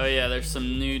 Oh yeah, there's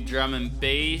some new drum and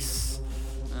bass.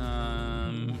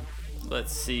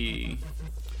 Let's see.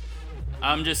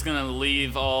 I'm just gonna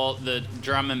leave all the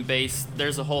drum and bass.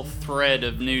 There's a whole thread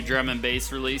of new drum and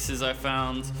bass releases I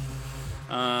found.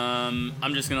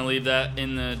 I'm just gonna leave that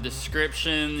in the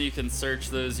description. You can search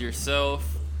those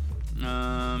yourself.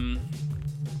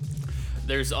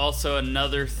 There's also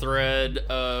another thread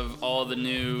of all the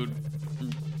new,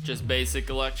 just basic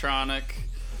electronic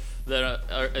that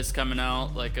is coming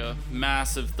out. Like a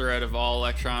massive thread of all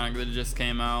electronic that just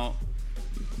came out.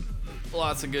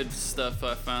 Lots of good stuff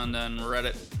I found on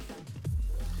Reddit.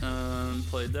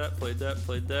 Played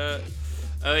that.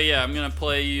 Oh yeah, I'm gonna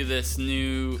play you this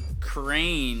new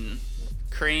Crane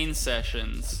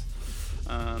Sessions.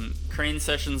 Crane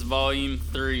Sessions Volume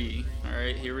 3.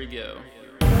 Alright, here we go.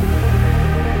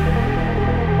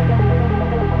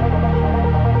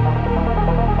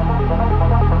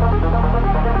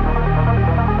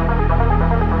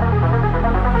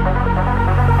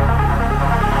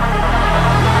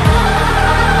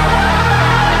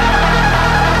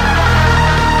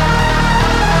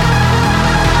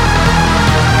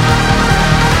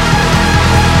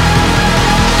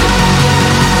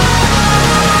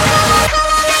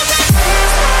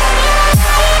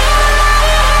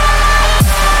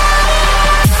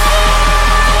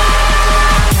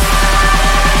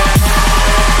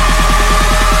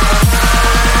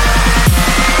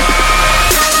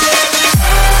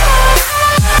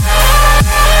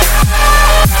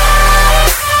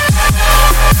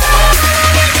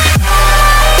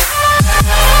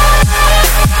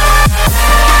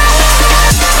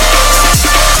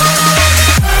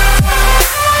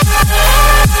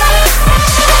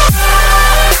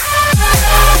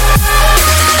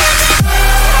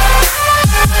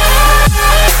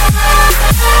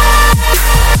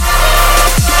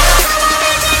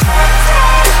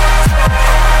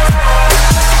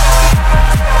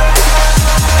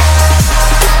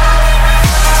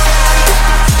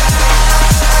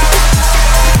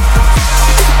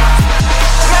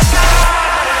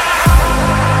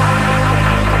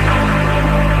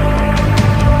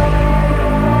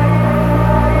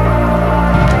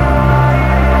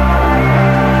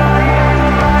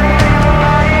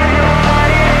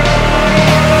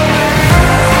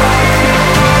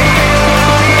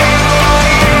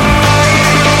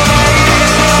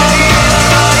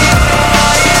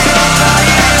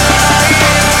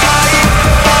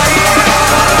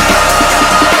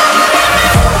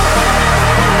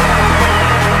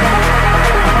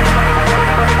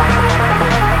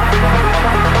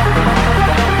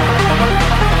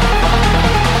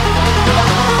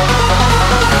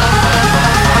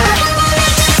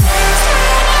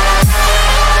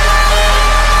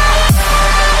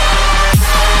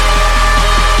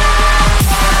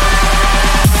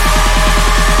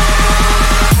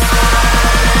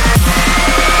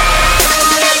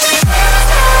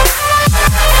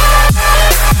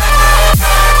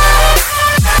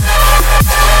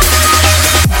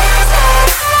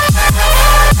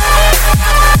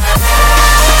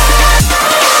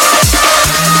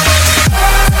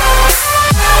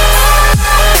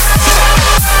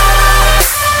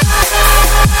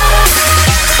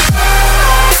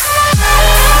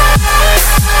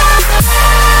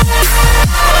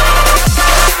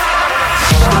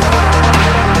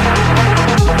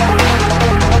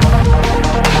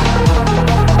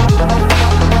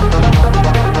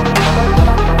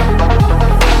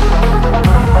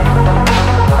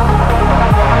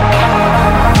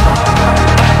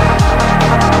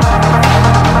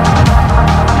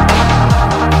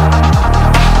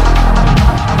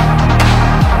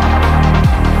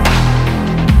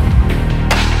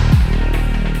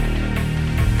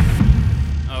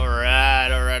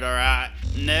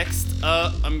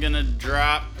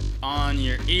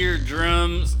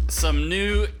 Eardrums, some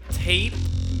new Tape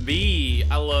B.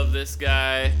 I love this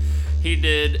guy. He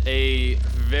did a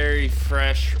very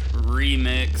fresh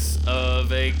remix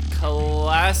of a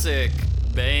classic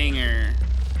banger.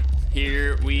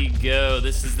 Here we go.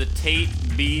 This is the Tape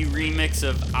B remix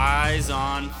of Eyes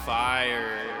on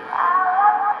Fire.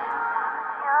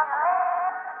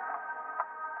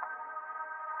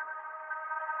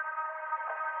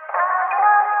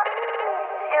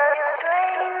 You're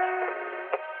strange.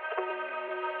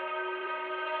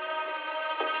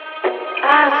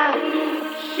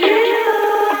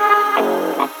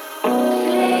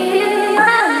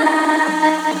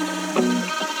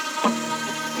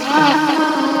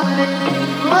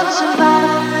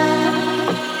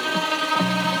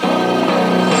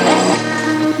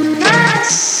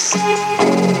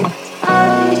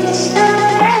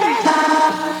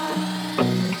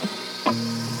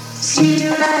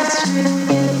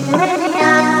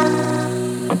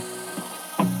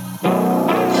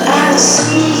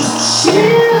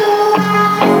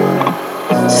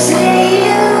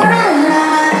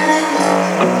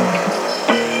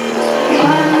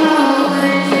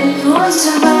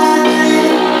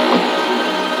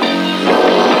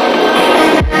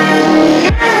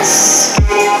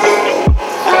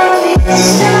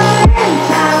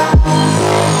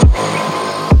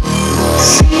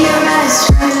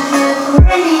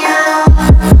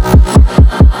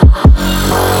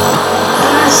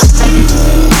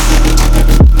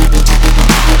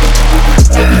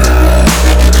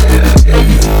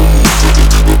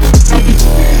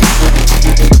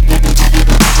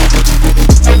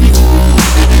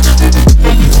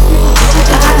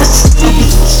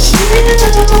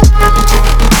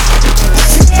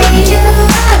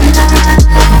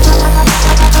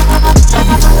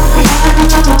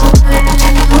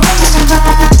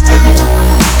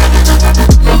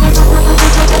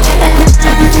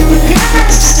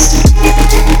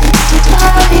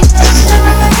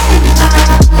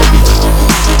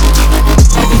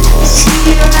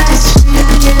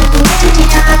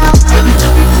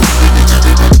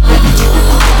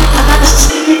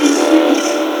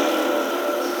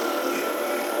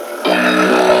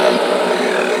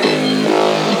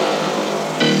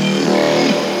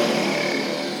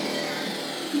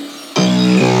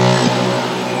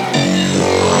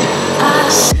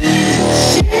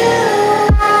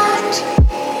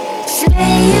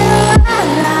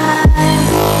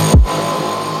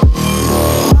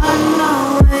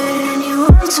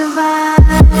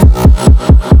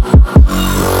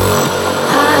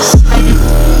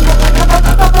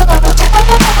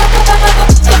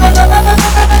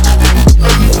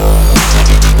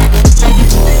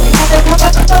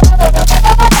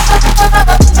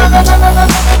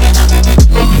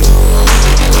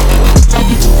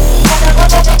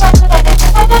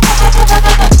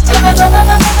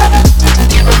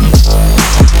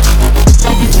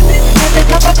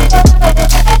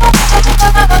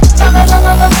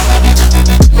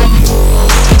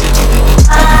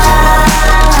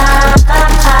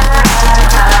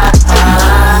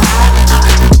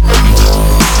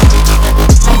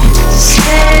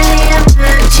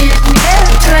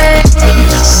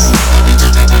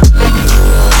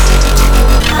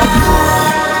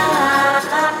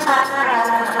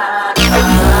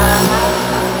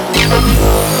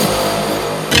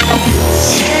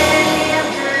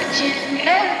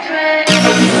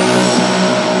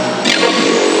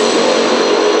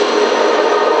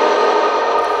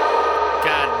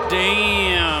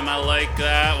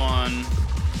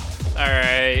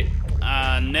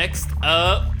 Next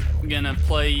up, gonna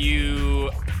play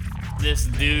you this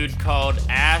dude called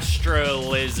Astro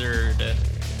Lizard,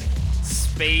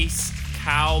 Space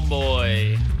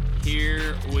Cowboy.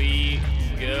 Here we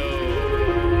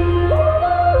go.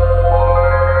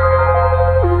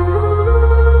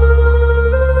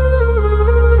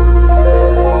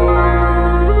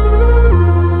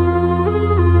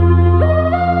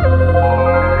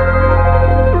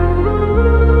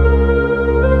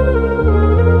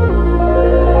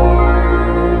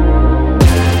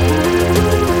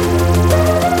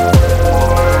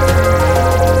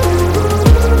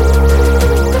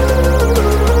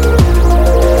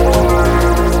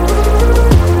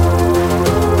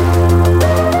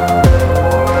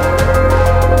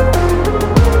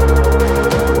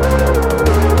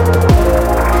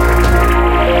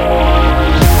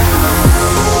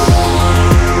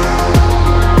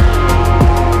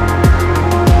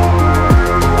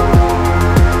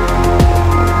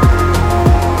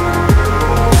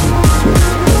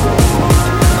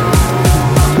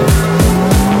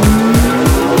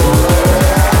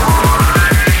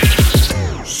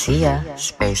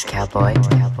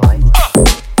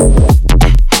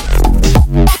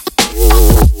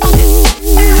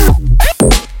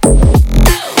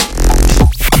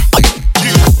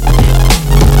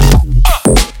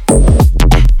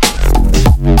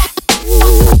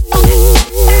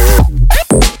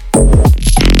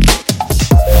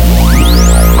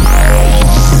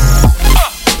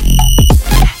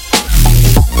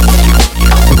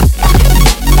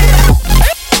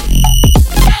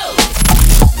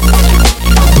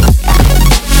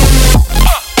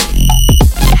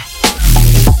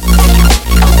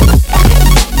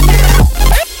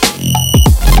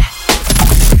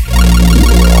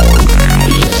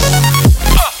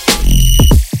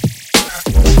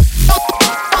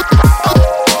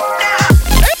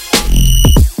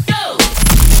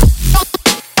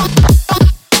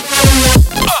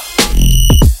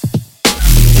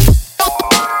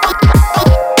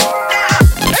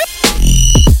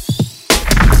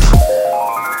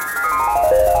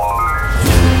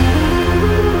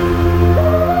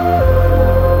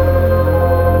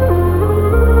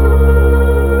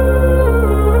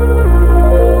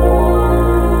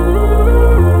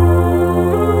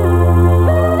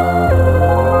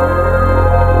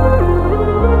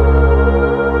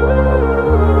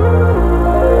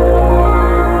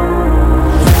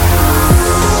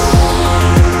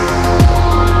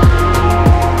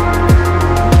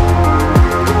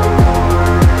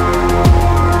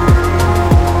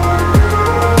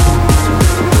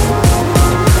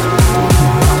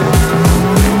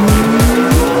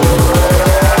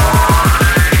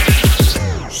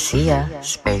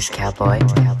 Space Cowboy.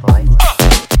 Cowboy.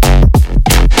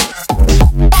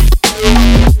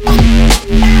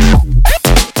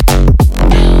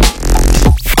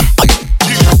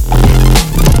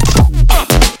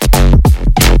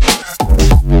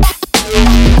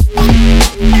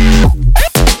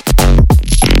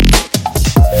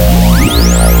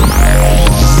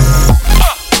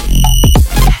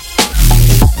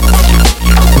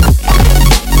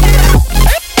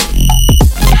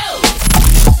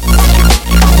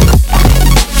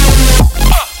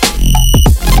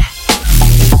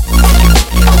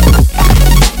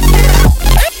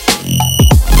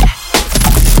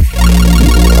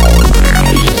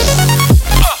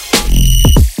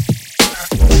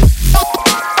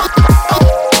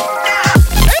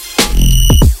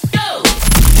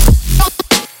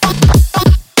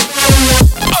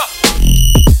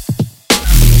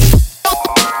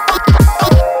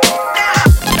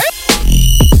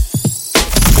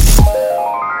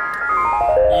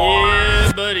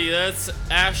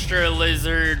 Astra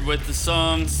Lizard with the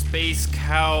song Space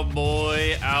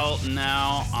Cowboy, out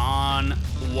now on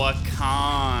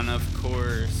Wakan, of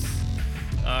course.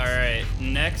 Alright,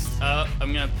 next up,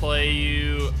 I'm gonna play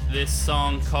you this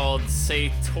song called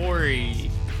Satori.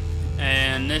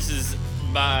 And this is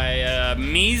by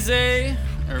Mize,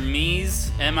 or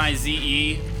Mize,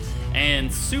 M-I-Z-E,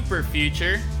 and Super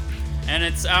Future. And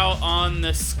it's out on the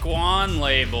Squan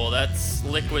label. That's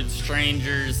Liquid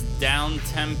Stranger's down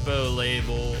tempo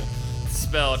label,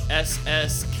 spelled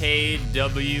SSKWAN.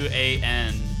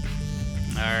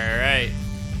 Alright,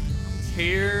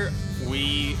 here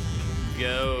we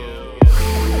go.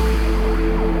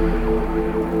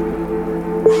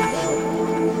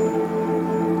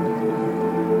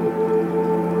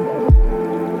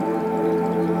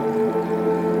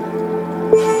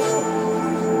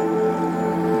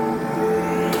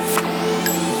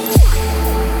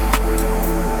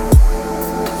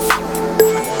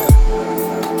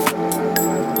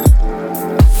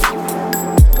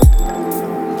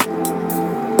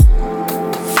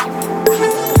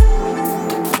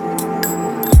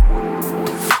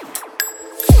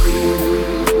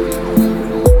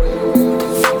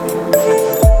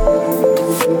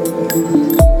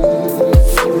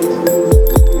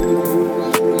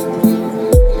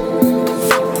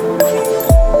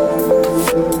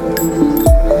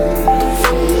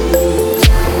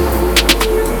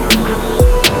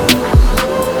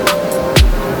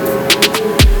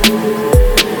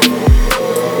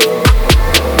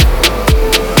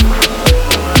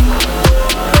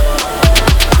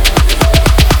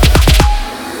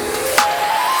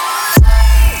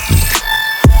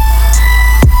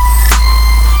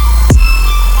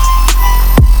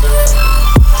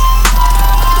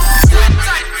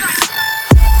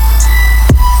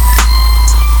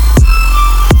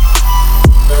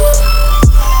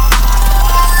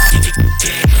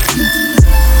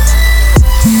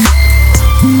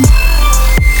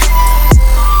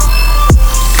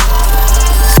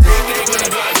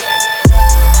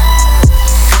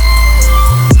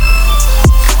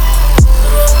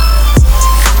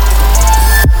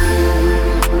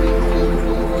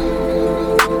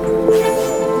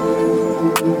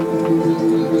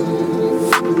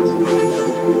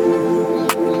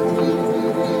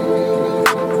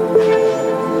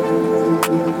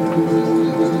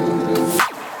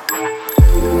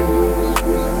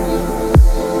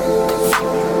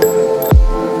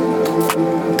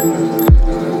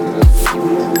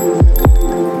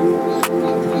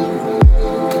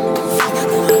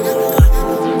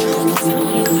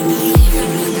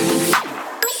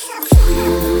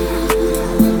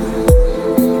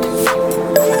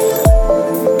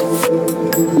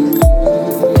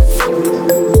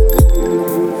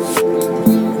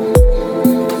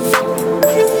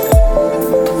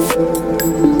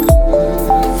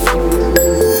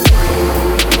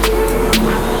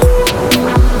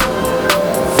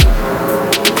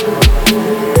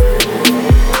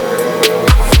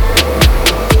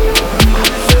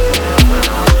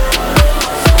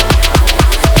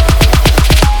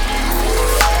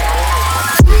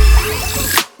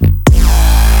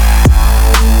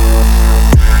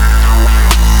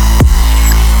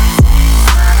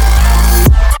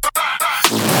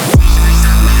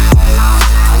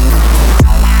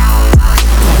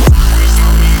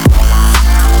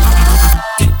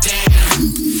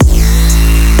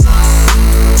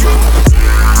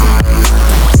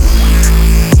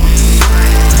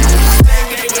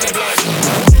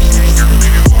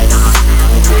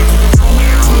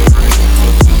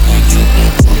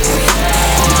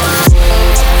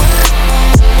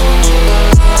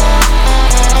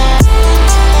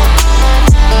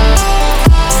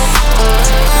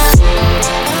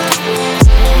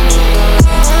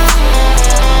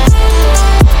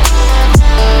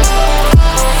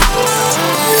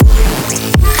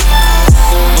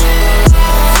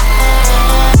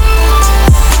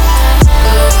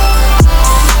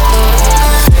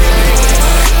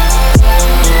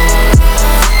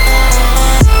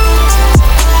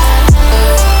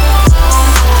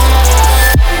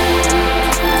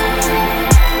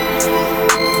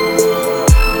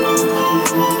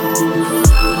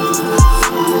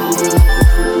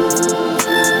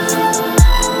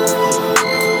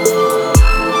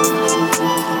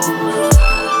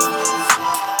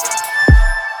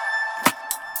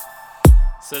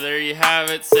 So there you have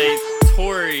it, Say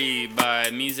Tori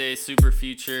by Mise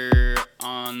Superfuture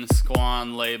on the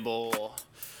Squan label.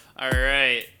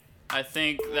 Alright, I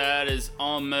think that is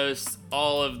almost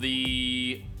all of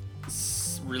the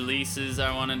releases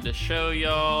I wanted to show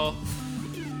y'all.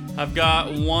 I've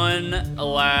got one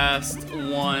last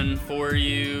one for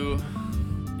you,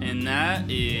 and that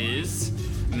is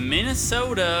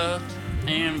Minnesota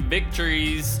and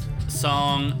Victory's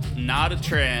song Not a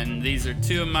Trend. These are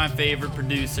two of my favorite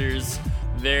producers.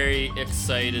 Very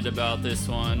excited about this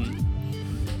one.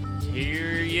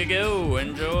 Here you go.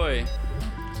 Enjoy.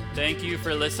 Thank you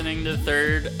for listening to the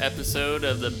third episode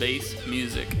of the Bass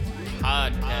Music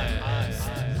Podcast.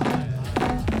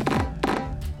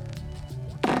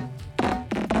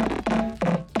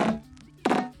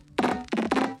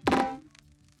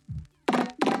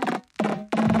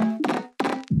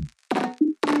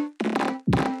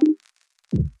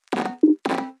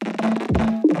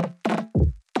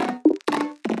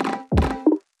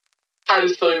 I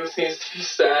just feel like this needs to be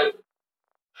said.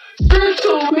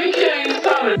 Spiritual awakening is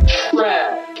not a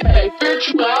trend. Okay,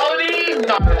 spirituality,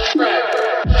 not a trend.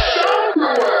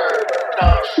 Genre word,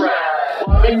 not a trend.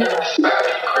 Loving and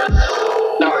respecting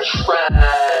crystal, not a trend.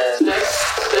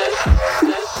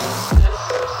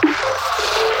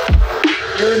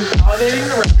 You're invalidating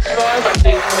the rest of us by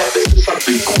thinking that this is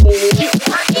something cool.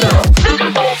 No.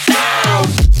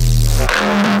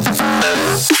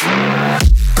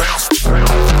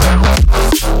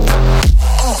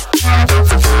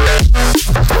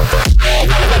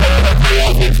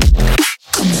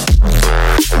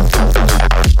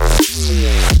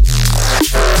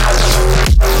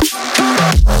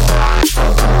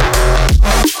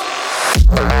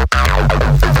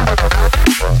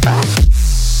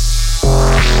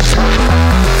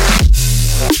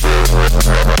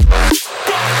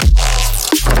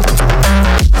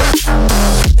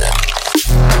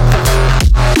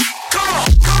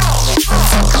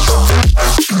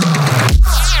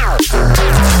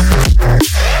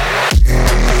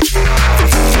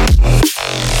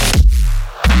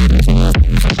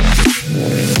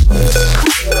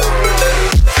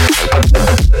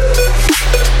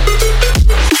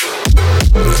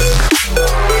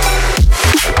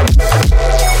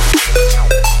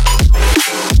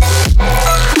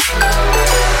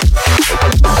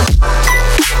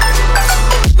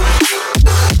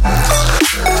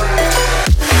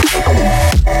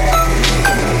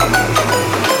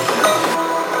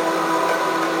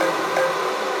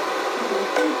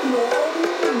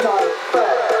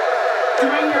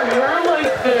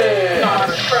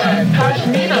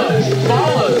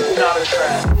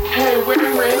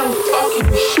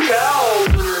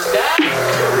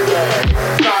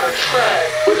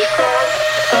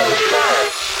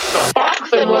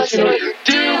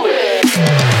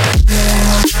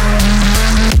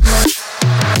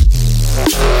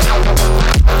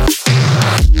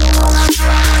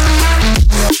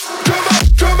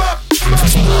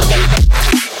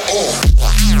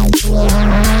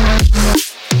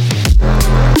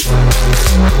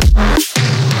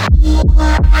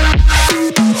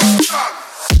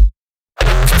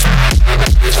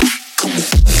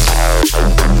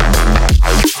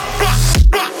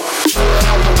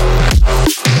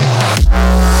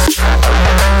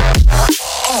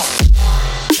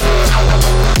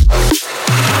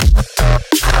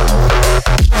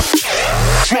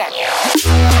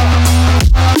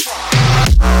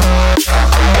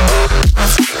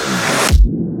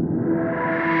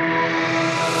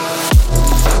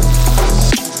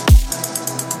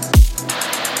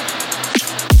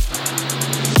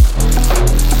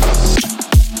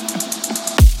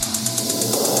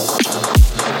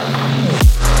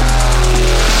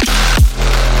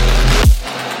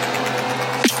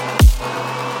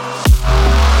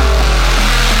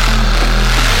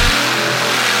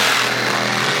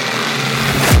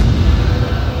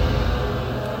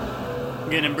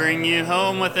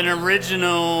 With an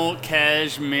original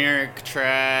Kashmiric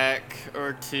track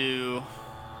or two.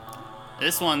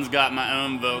 This one's got my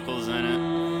own vocals in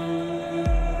it.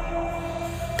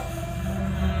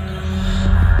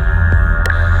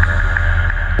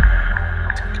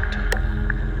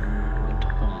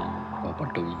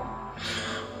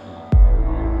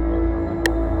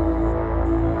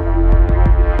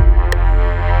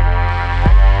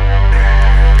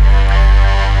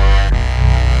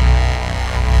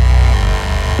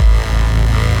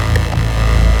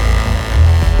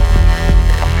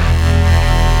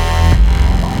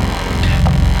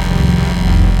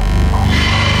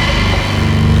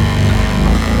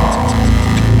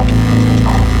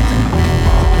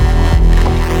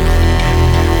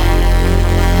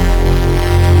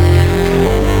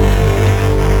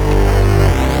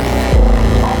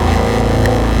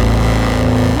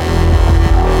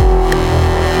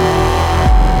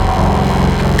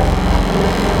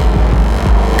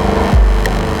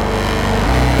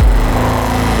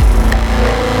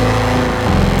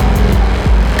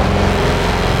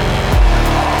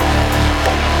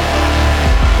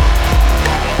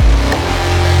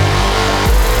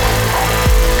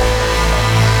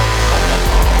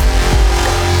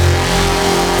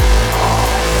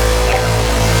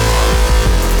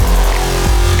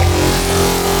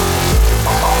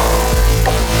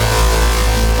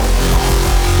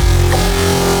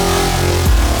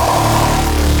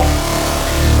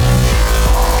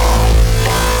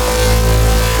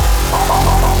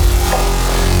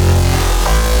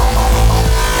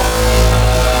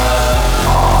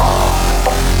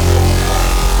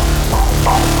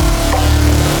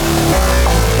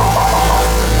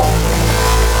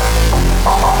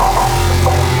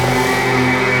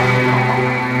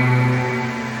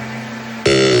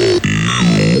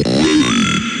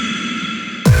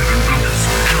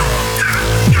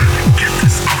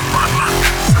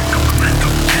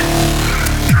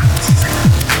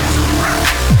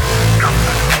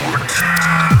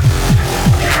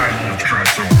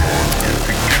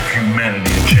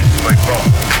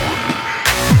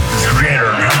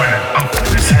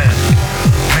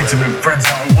 and friends,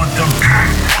 how I want them.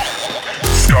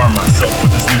 Scar myself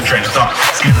with this new train of thought.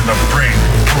 Skinning up brain,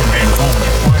 poor man, home.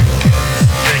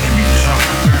 Making me jump,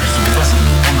 there's a lesson,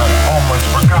 no matter how much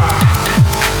forgot.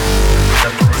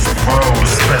 That person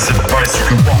flows, best advice you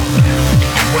can walk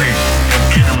away.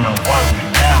 Get him and why we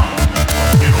now.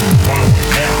 Get him why we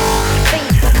now.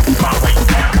 Why we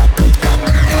now.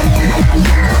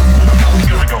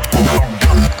 Here we go.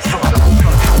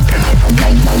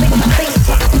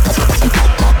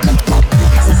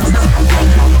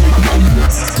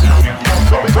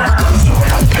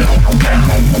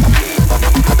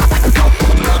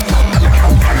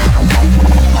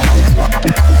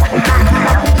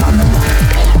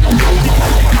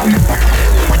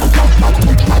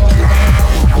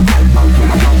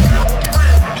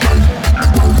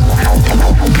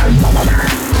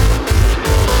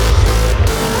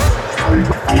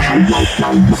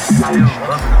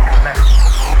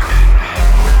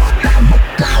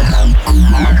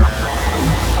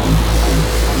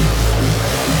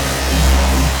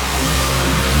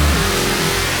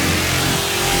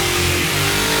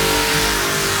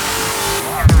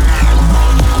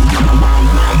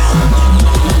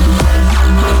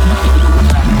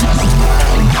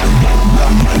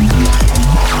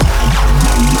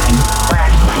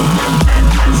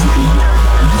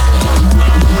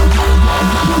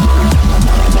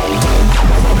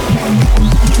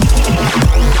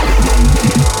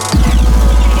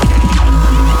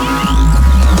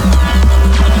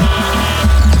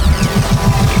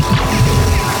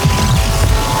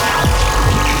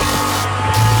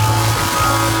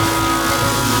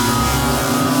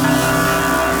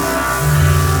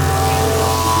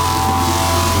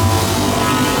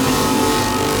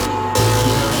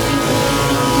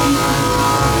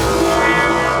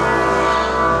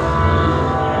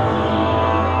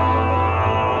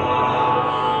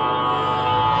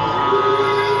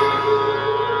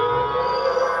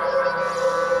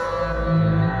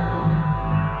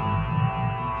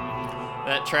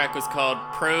 That track was called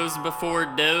Pros Before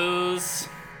Dose.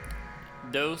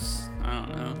 Dose? I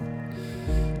don't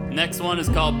know. Next one is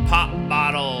called Pop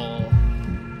Bottle.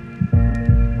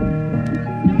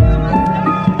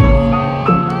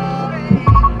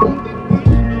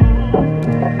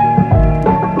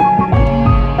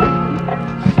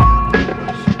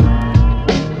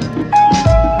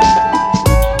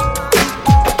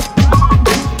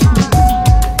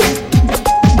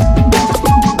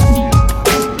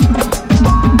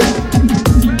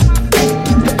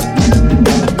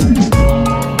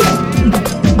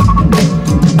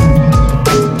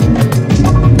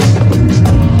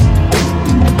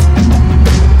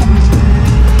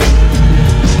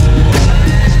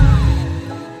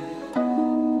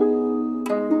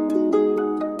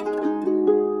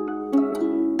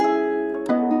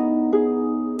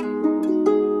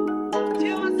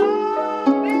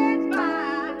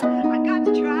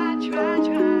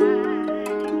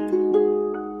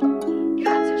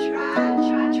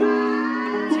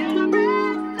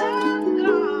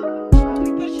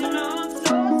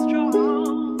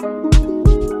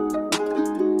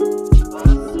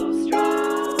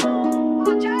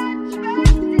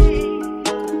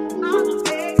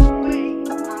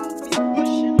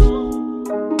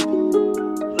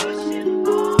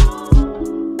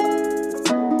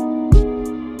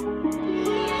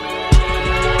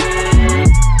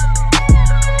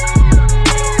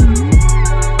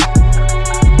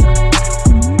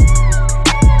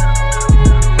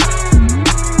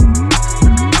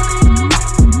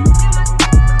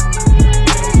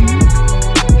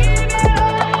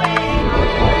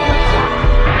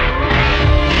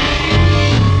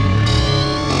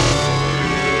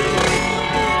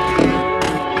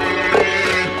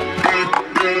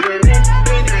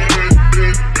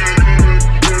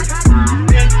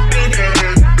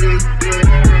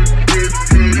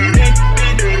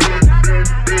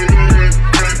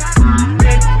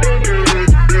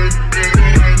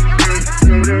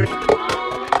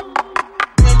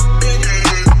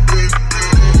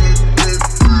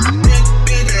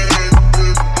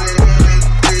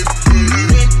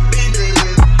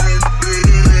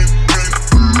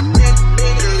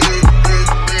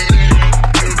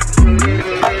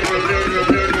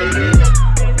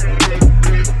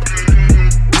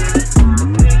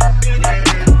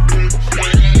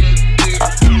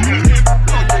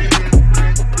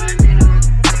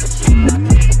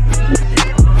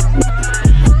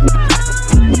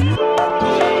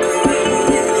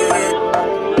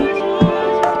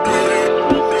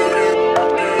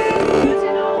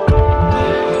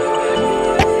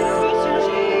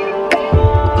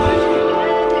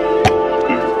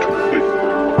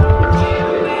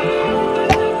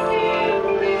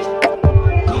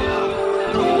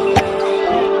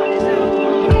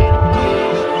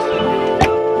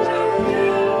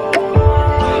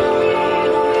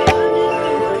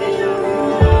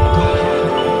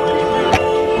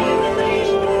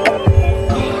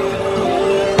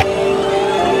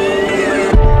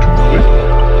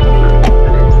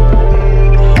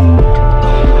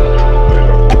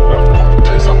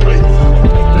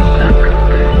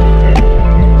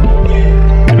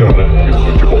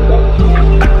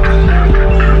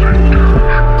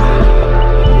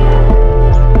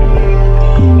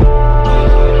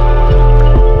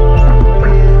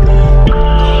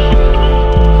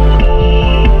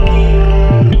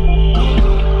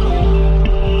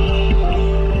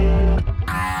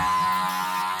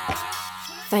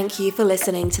 Thank you for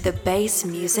listening to the Bass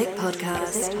Music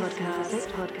Podcast.